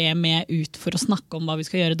be meg ut for å snakke om hva vi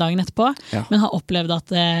skal gjøre dagen etterpå, men har opplevd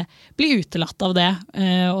at det blir utelatt av det,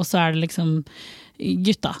 og så det liksom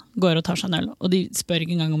gutta går og tar seg en øl, og de spør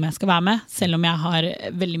ikke engang om jeg skal være med, selv om jeg har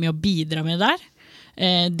veldig mye å bidra med der.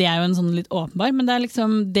 Det jo en sånn litt åpenbar, men det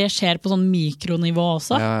liksom, det skjer på sånn mikronivå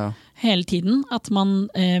også, hele tiden, at man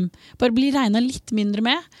bare blir regnet litt mindre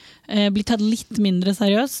med, blir tatt litt mindre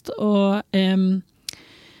seriøst, og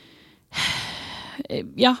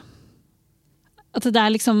at det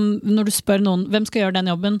liksom, når du spør noen, hvem skal gjøre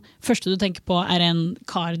den jobben, første du tenker på en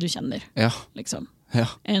kar du kjenner, liksom,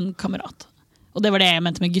 en kamerat. Og det var det jeg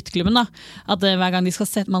mente med gutteklubben da, at hver gang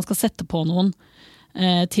man skal sette på noen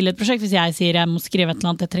til et prosjekt, hvis jeg sier jeg må skrive et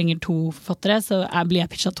eller annet, jeg trenger 2 forfattere, så blir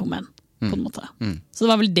jeg pitchet 2 menn, på en måte. Så det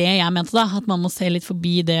var vel det jeg mente da, at man må se litt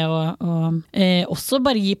forbi det, og også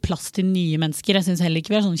bare gi plass til nye mennesker. Jeg synes heller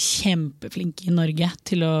ikke vi sånn kjempeflinke i Norge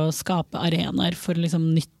til å skape arenaer for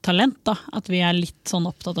liksom nytt talent da, at vi litt sånn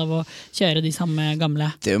opptatt av å kjøre de samme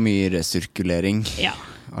gamle. Det jo mye resirkulering,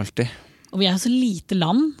 alltid. Og vi så lite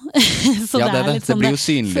land, så det litt sånn,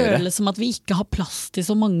 det føles som at vi ikke har plass til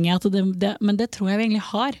så mange, at men det tror jeg vi egentlig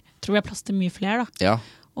har. Jeg tror vi har plass til mye flere da. Ja,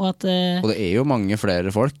 og det jo mange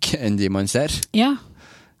flere folk enn de man ser. Ja.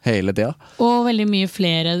 Hele tida. Og veldig mye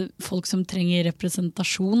flere folk som trenger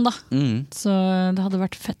representasjon da. Så det hadde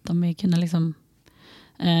vært fett om vi kunne liksom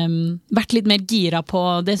vært litt mer gira på,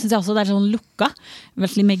 det synes jeg også det sånn lukka,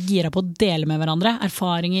 vært litt mer gira på å dele med hverandre,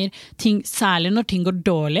 erfaringer, ting, særlig når ting går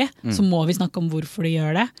dårlig, så må vi snakke om hvorfor de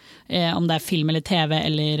gjør det, om det film eller TV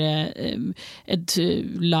eller et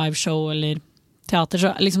liveshow eller teater,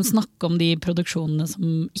 så liksom snakke om de produksjonene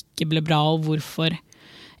som ikke ble bra og hvorfor,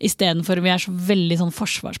 i stedet for vi så veldig sånn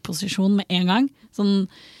forsvarsposisjon med en gang, sånn,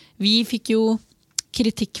 vi fikk jo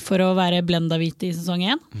kritikk for å være blenda hvit i sesong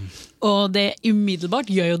 1. Og det umiddelbart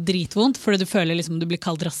gjør jo dritvondt, fordi du føler liksom du blir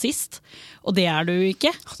kalt rasist, og det du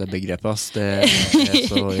ikke. Det begrepet, ass. Det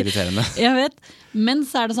så irriterende. Jeg vet, men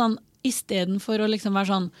så det sånn, i stedet for å liksom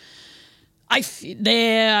være sånn,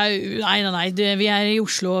 nei, vi i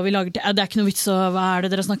Oslo, og vi lager det ikke noe vits, og hva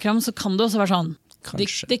det dere snakker om, så kan det også være sånn,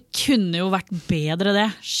 det kunne jo vært bedre det.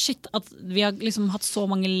 Shit, at vi har liksom hatt så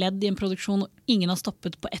mange ledd i en produksjon, og ingen har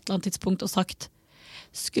stoppet på et eller annet tidspunkt og sagt,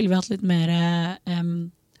 skulle vi hatt litt mer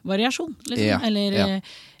variasjon, liksom, eller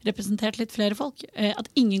representert litt flere folk. At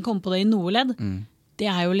ingen kom på det i noe ledd, det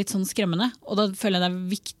jo litt sånn skremmende, og da føler jeg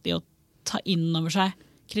det viktig å ta inn over seg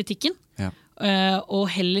kritikken, og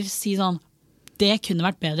heller si sånn, det kunne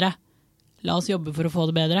vært bedre, la oss jobbe for å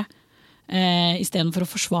få det bedre, i stedet for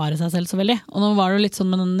å forsvare seg selv så veldig. Og nå var det litt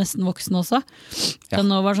sånn med den nesten voksne også.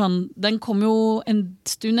 Den kom jo en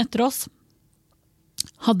stund etter oss,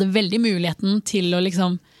 hadde veldig muligheten til å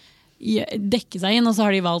liksom dekke seg inn, og så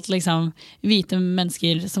har de valgt liksom hvite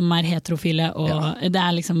mennesker som heterofile, og det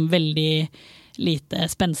liksom veldig lite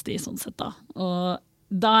spenstig sånn sett da. Og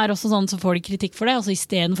da også sånn, så får de kritikk for det, og så i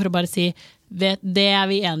stedet for å bare si det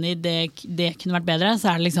vi enige i, det kunne vært bedre,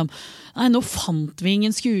 så det liksom nei, nå fant vi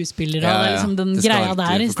ingen skuespillere, og det liksom den greia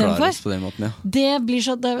der i stedet for. På den måten, det blir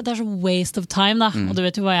så, det så waste of time da, og du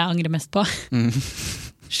vet jo hva jeg angrer mest på.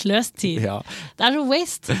 Sløst tid. Ja. Det så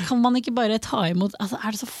waste. Kan man ikke bare ta imot, altså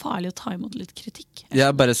det så farlig å ta imot litt kritikk?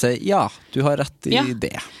 Jeg bare sier, ja, du har rett i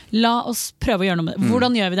det. La oss prøve å gjøre noe med det.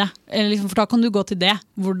 Hvordan gjør vi det? For da kan du gå til det.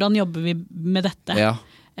 Hvordan jobber vi med dette? Ja.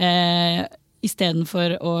 I stedet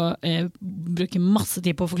for å bruke masse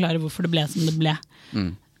tid på å forklare hvorfor det ble som det ble.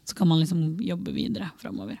 Så kan man liksom jobbe videre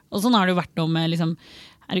fremover. Og sånn har det jo vært noe med liksom,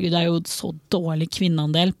 herregud, det jo så dårlig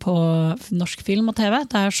kvinneandel på norsk film og TV.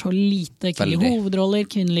 Det så lite kvinnelige hovedroller,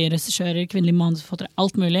 kvinnelige regissører, kvinnelige manusforfattere,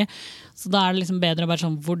 alt mulig. Så da det liksom bedre å være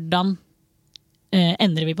sånn, hvordan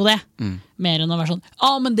endrer vi på det? Mer enn å være sånn,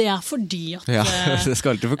 men det fordi at... Ja, det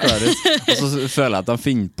skal alltid forklares. Og så føler jeg at de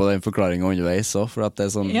finner på den forklaringen underveis også, for at det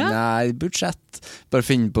sånn, nei, budsjett. Bare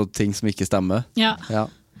finne på ting som ikke stemmer. Ja.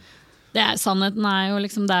 Sannheten jo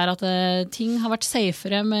liksom der at ting har vært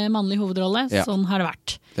safere med mannlig hovedrolle. Sånn har det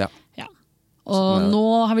vært. Ja. Og nå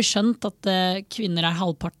har vi skjønt at kvinner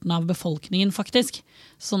halvparten av befolkningen faktisk.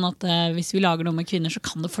 Sånn at hvis vi lager noe med kvinner, så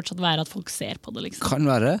kan det fortsatt være at folk ser på det. Liksom. Kan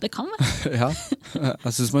være. Det kan være. Ja,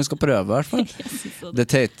 jeg synes man skal prøve I hvert fall. Det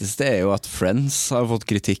teiteste jo at Friends har fått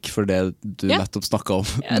kritikk for det du nettopp snakket om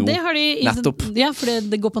nå. Det har de, nettopp. Ja, for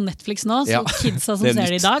det går på Netflix nå, så kidsa som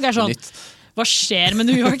ser det I dag sånn, hva skjer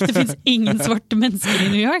med New York? Det finnes ingen svarte mennesker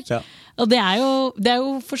I New York. Ja. Og det jo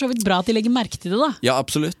for så vidt bra at de legger merke til det da. Ja,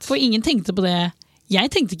 absolutt. For ingen tenkte på det.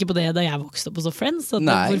 Jeg tenkte ikke på det da jeg vokste opp hos Friends.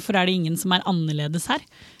 Hvorfor det ingen som annerledes her?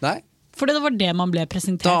 Nei. For det var det man ble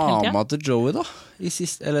presentert hele tiden. Dama til Joey da?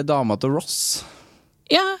 Eller dama til Ross.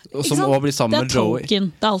 Ja, ikke sant? Som også blir sammen med Joey.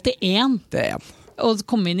 Tolkien. Det alltid en. Det en. Og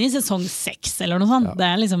komme inn I sesong 6 eller noe sånt. Det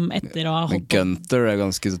liksom etter å ha holdt på. Men Gunther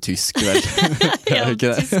ganske så tysk, vel? Ja,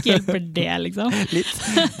 tysk hjelper det, liksom. Litt.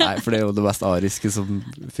 Nei, for det jo det mest ariske som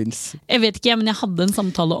finnes. Jeg vet ikke, men jeg hadde en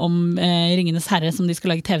samtale om Ringenes Herre som de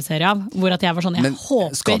skal lage TV-serie av, hvor at jeg var sånn, jeg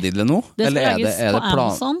håper... Men skal de det nå? Det skal eller lages på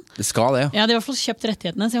Amazon. Det skal det, ja. Ja, de har I hvert fall kjøpt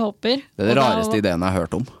rettighetene, så jeg håper. Det det rareste ideen jeg har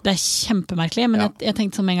hørt om. Det kjempemerkelig, men jeg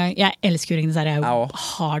tenkte som en gang, jeg elsker Ringenes Herre, jeg jo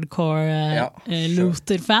hardcore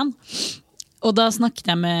Luther-fan. Og da snakket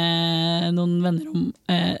jeg med noen venner om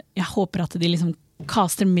jeg håper at de liksom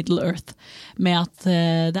caster Middle Earth med at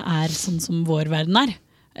det sånn som vår verden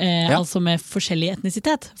altså med forskjellig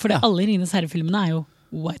etnisitet. For alle Ringenes Herre-filmene jo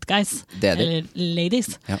white guys, eller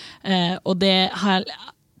ladies. Og det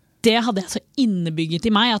hadde jeg så innebygget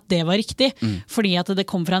I meg at det var riktig, fordi at det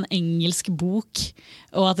kom fra en engelsk bok,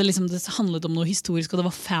 og at det, liksom, det handlet om noe historisk, og det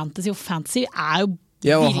var fantasy, og fantasy jo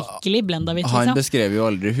virkelig blenda vidt. Han beskrev jo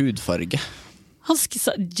aldri hudfarge.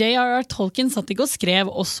 J.R.R. Tolkien satt ikke og skrev,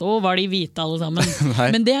 og så var de hvite alle sammen.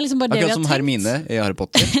 Men det liksom bare det vi har tenkt. Akkurat som Hermine I Harry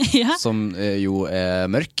Potter, som jo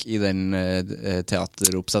mørk I den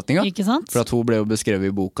teateroppsetningen. Ikke sant? For at hun ble jo beskrevet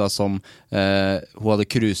I boka som hun hadde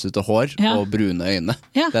krusete hår og brune øyne.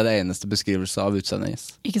 Det det eneste beskrivelse av utseendet hennes.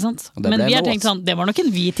 Ikke sant? Men vi har tenkt sånn, det var nok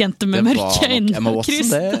en hvit jente med mørke øyne og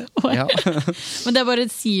krusete hår. Men det bare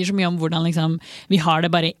sier så mye om hvordan liksom, vi har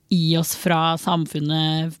det bare I oss fra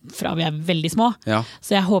samfunnet, fra vi veldig små.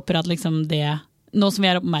 Så jeg håper at liksom det nå som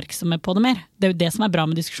vi oppmerksomme på det mer, det jo det som bra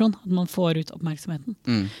med diskusjon, at man får ut oppmerksomheten.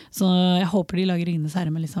 Så jeg håper de lager Ringenes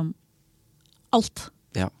Herre med liksom alt.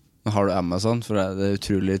 Ja, men har du Amazon? For det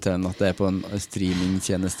utrolig irriterende at det på en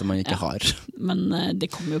streamingtjeneste man ikke har. Men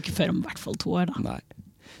det kommer jo ikke før om I hvert fall 2 år da. Nei.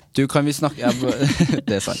 Du, kan vi snakke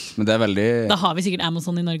det sant, men det veldig da har vi sikkert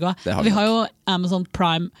Amazon I Norge også. Vi har jo Amazon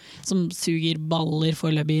Prime som suger baller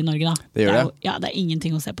foreløpig I Norge da. Det gjør det? Ja, det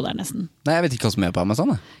ingenting å se på der nesten. Nei, jeg vet ikke hva som på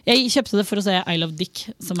Amazon da. Jeg kjøpte det for å se I Love Dick,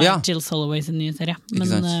 som Jill Soloway sin nye serie.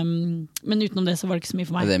 Men utenom det så var det ikke så mye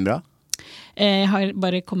for meg. Den bra? Jeg har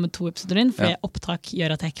bare kommet 2 episoder inn, for opptak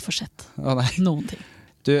gjør at jeg ikke får sett noen ting.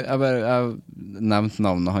 Du, jeg har nevnt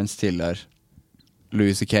navnet hans tidligere.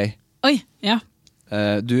 Louis C.K. Oi, ja.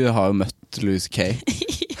 Du har jo møtt Louis C.K.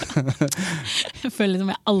 Jeg føler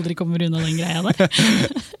liksom jeg aldri kommer unna den greia der.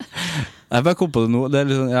 Jeg bare kom på det nå. Det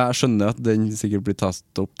liksom, jeg skjønner at den sikkert blir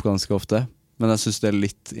tatt opp ganske ofte, men jeg synes det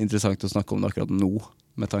litt interessant å snakke om det akkurat nå,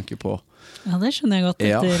 med tanke på... Ja, det skjønner jeg godt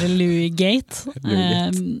etter Louis Gate.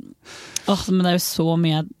 Men det jo så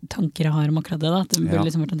mye tanker jeg har om akkurat det da, at det burde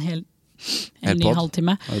liksom vært en hel ny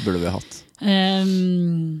halvtime. Ja, det burde vi hatt.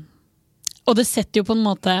 Og det setter jo på en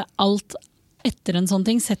måte alt etter en sånn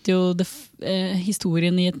ting, setter jo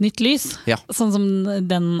historien I et nytt lys. Sånn som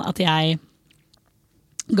den at jeg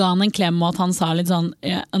ga han en klem, og at han sa litt sånn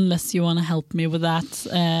unless you wanna help me with that,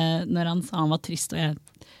 når han sa han var trist, og jeg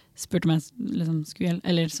spurte om jeg liksom skulle hjelpe,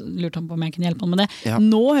 eller lurte han på om jeg kunne hjelpe han med det.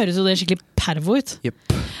 Nå høres jo det skikkelig pervo ut. Jepp.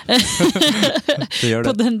 Det gjør det.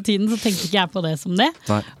 På den tiden så tenkte ikke jeg på det som det.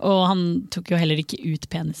 Nei. Og han tok jo heller ikke ut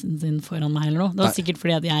penisen sin foran meg eller noe. Det var sikkert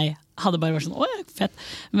fordi at jeg hadde bare vært sånn, åh, fett.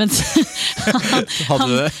 Men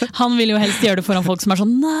han vil jo helst gjøre det foran folk som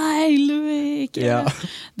sånn, nei, Louis, ikke. Ja.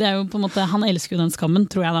 Det jo på en måte, han elsker jo den skammen,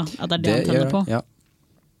 tror jeg da, at det han tenner på. Ja.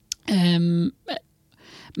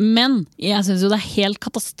 Men jeg synes jo det helt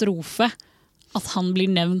katastrofe at han blir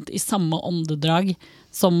nevnt i samme åndedrag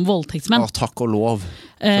som voldtektsmenn. Takk og lov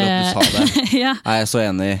for at du sa det. Ja. Jeg så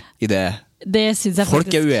enig i det. Det synes jeg folk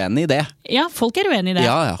faktisk... uenig i det. Ja, folk uenig i det.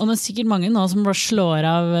 Ja. Og det sikkert mange nå som bare slår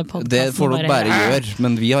av podcasten. Det får dere bare gjøre,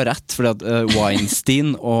 men vi har rett, fordi at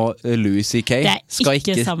Weinstein og Louis C.K. Det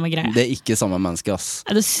ikke samme greie. Det ikke samme menneske, ass.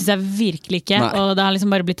 Det synes jeg virkelig ikke. Nei. Og det har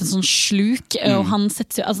liksom bare blitt en sånn sluk, og han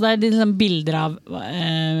setter altså det liksom bilder av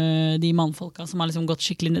de mannfolka som har liksom gått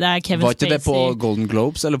skikkelig ned. Det Kevin Var ikke Spacey. Det på Golden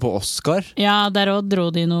Globes, eller på Oscar? Ja, der også dro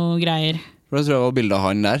de noe greier. For det tror jeg var bildet av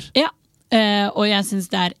han der. Ja. Og jeg synes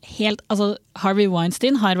det helt altså Harvey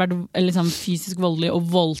Weinstein har vært liksom fysisk voldelig og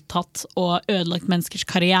voldtatt og ødelagt menneskers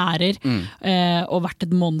karrierer og vært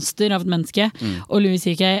et monster av et menneske og Louis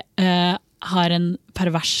C.K. Har en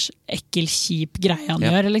pervers, ekkel, kjip greie han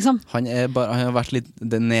gjør liksom. Han har vært litt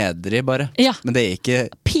nedrig bare, men det ikke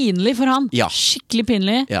pinlig for han, skikkelig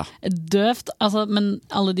pinlig døvt, altså, men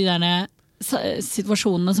alle de der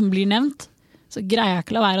situasjonene som blir nevnt, så greier jeg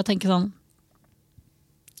ikke la være å tenke sånn.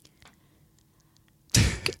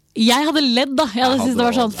 Jeg hadde ledd da. Jeg hadde syntes det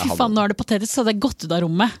var sånn, fy faen, nå det patetisk, så hadde jeg gått ut av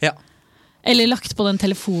rommet. Ja. Eller lagt på den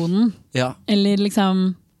telefonen. Ja. Eller liksom...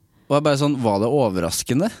 Og jeg bare sånn, var det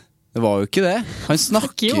overraskende? Det var jo ikke det. Han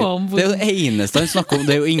snakker jo om... Det jo det eneste han snakker om.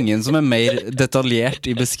 Det jo ingen som mer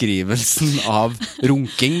detaljert i beskrivelsen av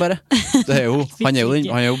runking, bare. Det jo, han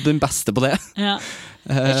jo den beste på det. Ja.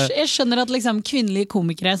 Jeg skjønner at liksom kvinnelige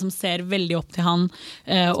komikere som ser veldig opp til han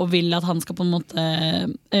og vil at han skal på en måte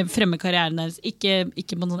fremme karrieren deres, ikke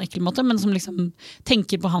på en sånn ekkel måte, men som liksom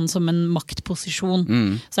tenker på han som en maktposisjon,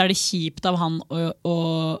 så det kjipt av han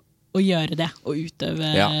å gjøre det og utøve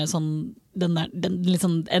sånn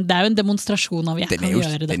liksom, det jo en demonstrasjon av jeg kan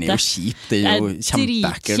gjøre dette. Den jo kjip, det jo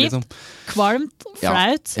kjempeekkel liksom. Kvalmt,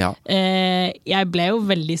 flaut. Jeg ble jo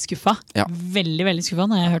veldig skuffet. Veldig, veldig skuffet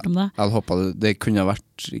når jeg hørte om det. Jeg hadde håpet det kunne ha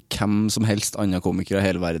vært hvem som helst andre komikere i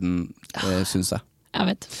hele verden, synes jeg. Jeg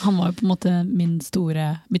vet, han var jo på en måte mitt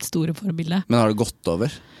store forbilde. Men har det gått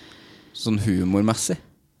over? Sånn humormessig?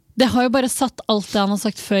 Det har jo bare satt alt det han har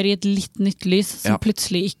sagt før i et litt nytt lys, som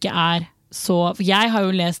plutselig ikke så, for jeg har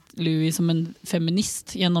jo lest Louis som en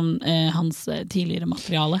feminist gjennom hans tidligere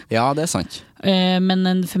materiale. Ja, det sant. Men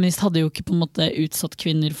en feminist hadde jo ikke på en måte utsatt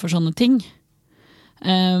kvinner for sånne ting.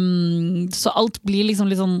 Så alt blir liksom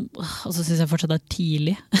litt sånn, og så synes jeg fortsatt det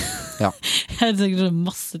tidlig. Ja. Jeg har sikkert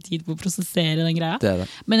masse tid på å prosessere den greia. Det det.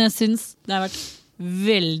 Men jeg synes det har vært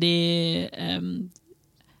veldig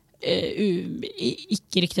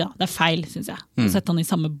ikke riktig da. Det feil, synes jeg. Å sette han i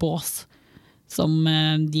samme bås som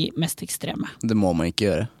de mest ekstreme. Det må man ikke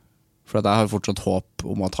gjøre. For jeg har fortsatt håp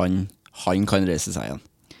om at han kan reise seg igjen.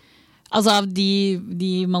 Altså av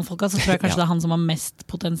de mannfolka så tror jeg kanskje det han som har mest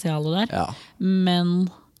potensial der. Ja. Men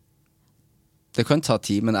det kan ta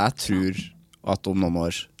tid, men jeg tror at om noen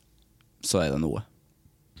år så det noe.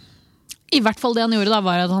 I hvert fall det han gjorde da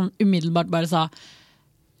var at han umiddelbart bare sa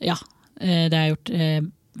ja, det har jeg gjort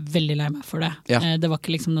veldig lei meg for det. Ja. Det var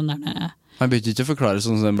ikke liksom den der han begynte ikke å forklare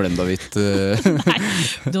sånn som en blendavit. Nei,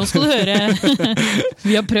 nå skal du høre.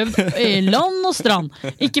 Vi har prøvd land og strand.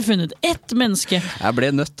 Ikke funnet ett menneske. Jeg ble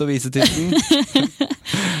nødt til å vise titten.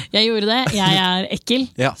 Jeg gjorde det. Jeg ekkel.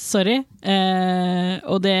 Ja. Sorry.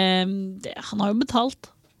 Og han har jo betalt.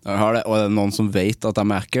 Jeg har det. Og er det noen som vet at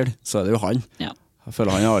de ekkel, så det jo han. Ja. Jeg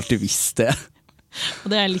føler han har alltid visst det. Og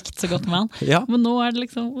det har jeg likt så godt med han. Ja. Men nå det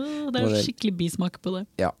liksom, det skikkelig bismak på det.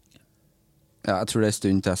 Ja. Ja, jeg tror det en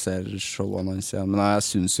stund til jeg ser showene hans igjen. Men jeg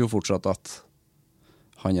synes jo fortsatt at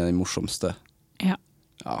han den morsomste. Ja.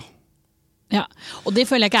 Ja, og det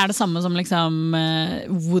føler jeg ikke det samme som liksom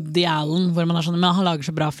Woody Allen, hvor man sånn, men han lager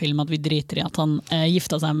så bra film at vi driter i at han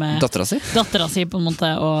gifta seg med dattera si på en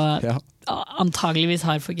måte, og antageligvis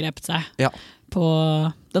har forgrepet seg på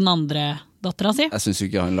den andre dattera si. Jeg synes jo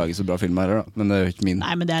ikke han lager så bra film her, da. Men det jo ikke min.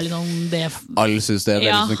 Nei, men det liksom det. Alle synes det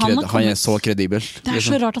liksom han så kredibel. Det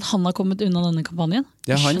så rart at han har kommet unna denne kampanjen.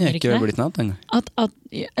 Ja, han ikke blitt nevnt engang.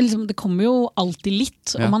 Liksom, det kommer jo alltid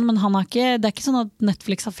litt om han, men han har ikke, det ikke sånn at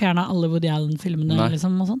Netflix har fjernet alle Woody Allen-filmene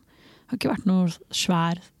liksom, og sånn. Det har ikke vært noe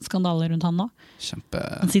svær skandale rundt han nå.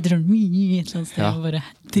 Han sitter sånn et eller annet sted og bare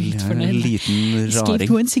dritfornøyd. En liten raring. Escape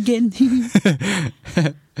once again.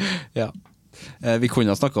 Ja. Vi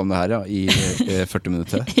kunne ha snakket om det her i 40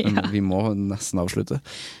 minutter, men vi må nesten avslutte.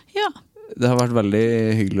 Ja, Det har vært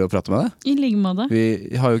veldig hyggelig å prate med deg. I like måte.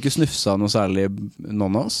 Vi har jo ikke snufsa noe særlig,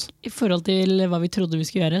 noen av oss. I forhold til hva vi trodde vi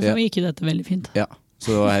skulle gjøre, så gikk jo dette veldig fint. Ja, så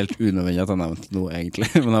det var helt unødvendig at jeg nevnte noe egentlig,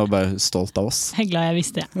 men jeg var bare stolt av oss. Jeg er glad jeg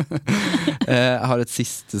visste det. Jeg har et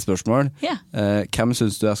siste spørsmål. Ja. Hvem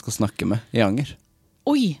synes du jeg skal snakke med i Anger?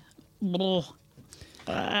 Oi!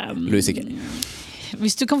 Louis C.K.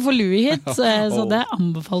 Hvis du kan få Louis hit, så det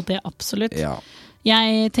anbefalte jeg absolutt. Ja.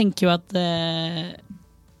 Jeg tenker jo at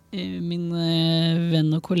min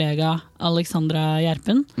venn og kollega Alexandra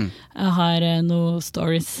Gjerpen har noen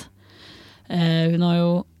stories. Hun har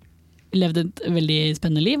jo levd et veldig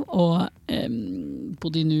spennende liv og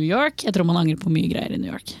bodde i New York. Jeg tror man angrer på mye greier i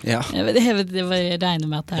New York. Ja. Jeg regner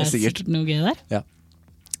med at det er sikkert noe gøy der. Ja.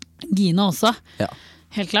 Gina også. Ja.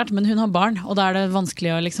 Helt klart, men hun har barn, og da er det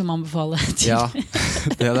vanskelig å liksom anbefale til. Ja,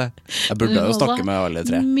 det er det. Jeg burde jo snakke med alle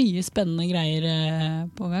tre. Mye spennende greier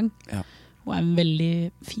på gang. Ja. Og er en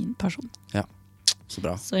veldig fin person. Ja, så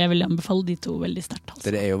bra. Så jeg vil anbefale de to veldig sterkt. Altså.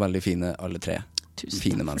 Dere er jo veldig fine, alle tre. Tusen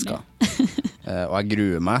fine mennesker. Og jeg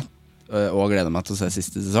gruer meg, og gleder meg til å se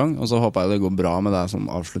siste sesong. Og så håper jeg det går bra med deg som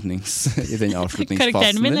i den avslutningsfasen.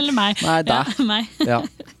 Karakteren min eller meg? Nei, deg. Ja, meg. Ja.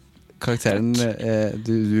 Karakteren,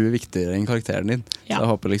 du er viktigere enn karakteren din. Ja. Så jeg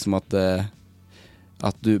håper liksom at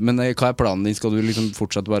du, men hva er planen din? Skal du liksom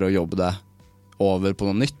fortsette bare å jobbe deg over på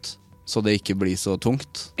noe nytt, så det ikke blir så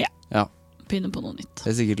tungt? Ja, ja. Begynne på noe nytt. Det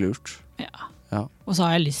er sikkert lurt. Ja. Ja. Og så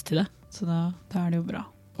har jeg lyst til det, så da er det jo bra.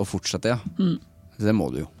 Å fortsette, ja. Det må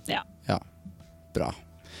du jo. Ja. Ja. Bra.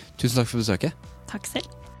 Tusen takk for besøket. Takk selv.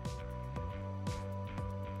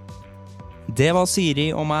 Det var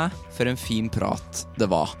Siri og meg. For en fin prat det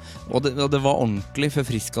var. Og det var ordentlig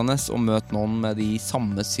forfriskende å møte noen med de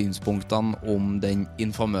samme synspunktene om den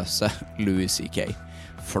infamøse Louis C.K.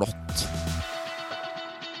 Flott.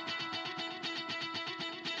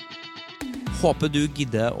 Håper du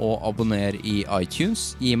gidder å abonnere i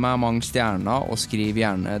iTunes. Gi meg mange stjerner og skriv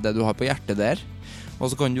gjerne det du har på hjertet der. Og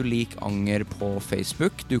så kan du like Anger på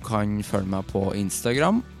Facebook. Du kan følge meg på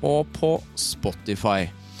Instagram og på Spotify.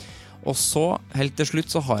 Og så, helt til slutt,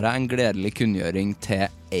 så har jeg en gledelig kunngjøring til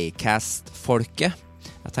Acast-folket.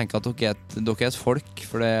 Jeg tenker at dere er et folk,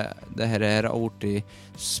 for det her har blitt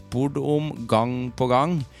spurt om gang på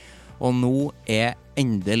gang. Og nå er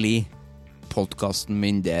endelig podcasten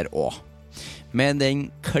min der også. Med den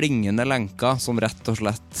klingende lenka som rett og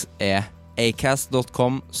slett er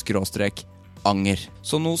acast.com/anger.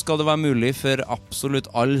 Så nå skal det være mulig for absolutt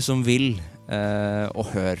alle som vil å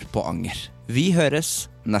høre på Anger. Vi høres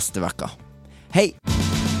neste vekka. Hei!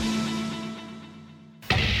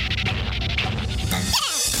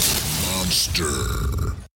 Monster.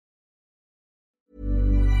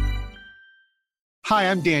 Hi,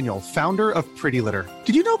 I'm Daniel, founder of Pretty Litter.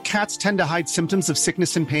 Did you know cats tend to hide symptoms of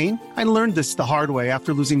sickness and pain? I learned this the hard way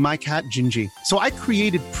after losing my cat, Gingy. So I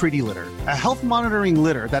created Pretty Litter, a health monitoring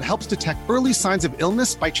litter that helps detect early signs of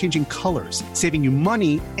illness by changing colors, saving you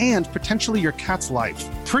money and potentially your cat's life.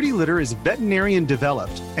 Pretty Litter is veterinarian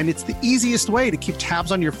developed, and it's the easiest way to keep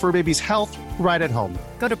tabs on your fur baby's health right at home.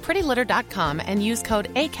 Go to prettylitter.com and use code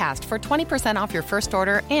ACAST for 20% off your first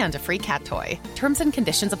order and a free cat toy. Terms and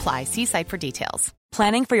conditions apply. See site for details.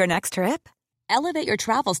 Planning for your next trip? Elevate your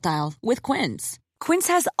travel style with Quince. Quince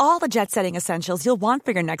has all the jet-setting essentials you'll want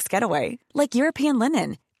for your next getaway, like European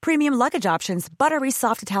linen, premium luggage options, buttery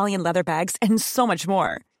soft Italian leather bags, and so much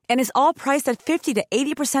more. And is all priced at 50 to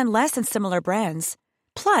 80% less than similar brands.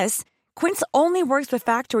 Plus, Quince only works with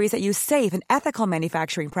factories that use safe and ethical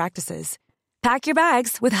manufacturing practices. Pack your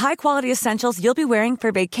bags with high-quality essentials you'll be wearing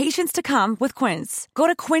for vacations to come with Quince. Go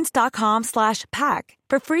to quince.com/pack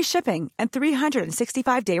for free shipping and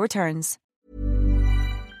 365-day returns.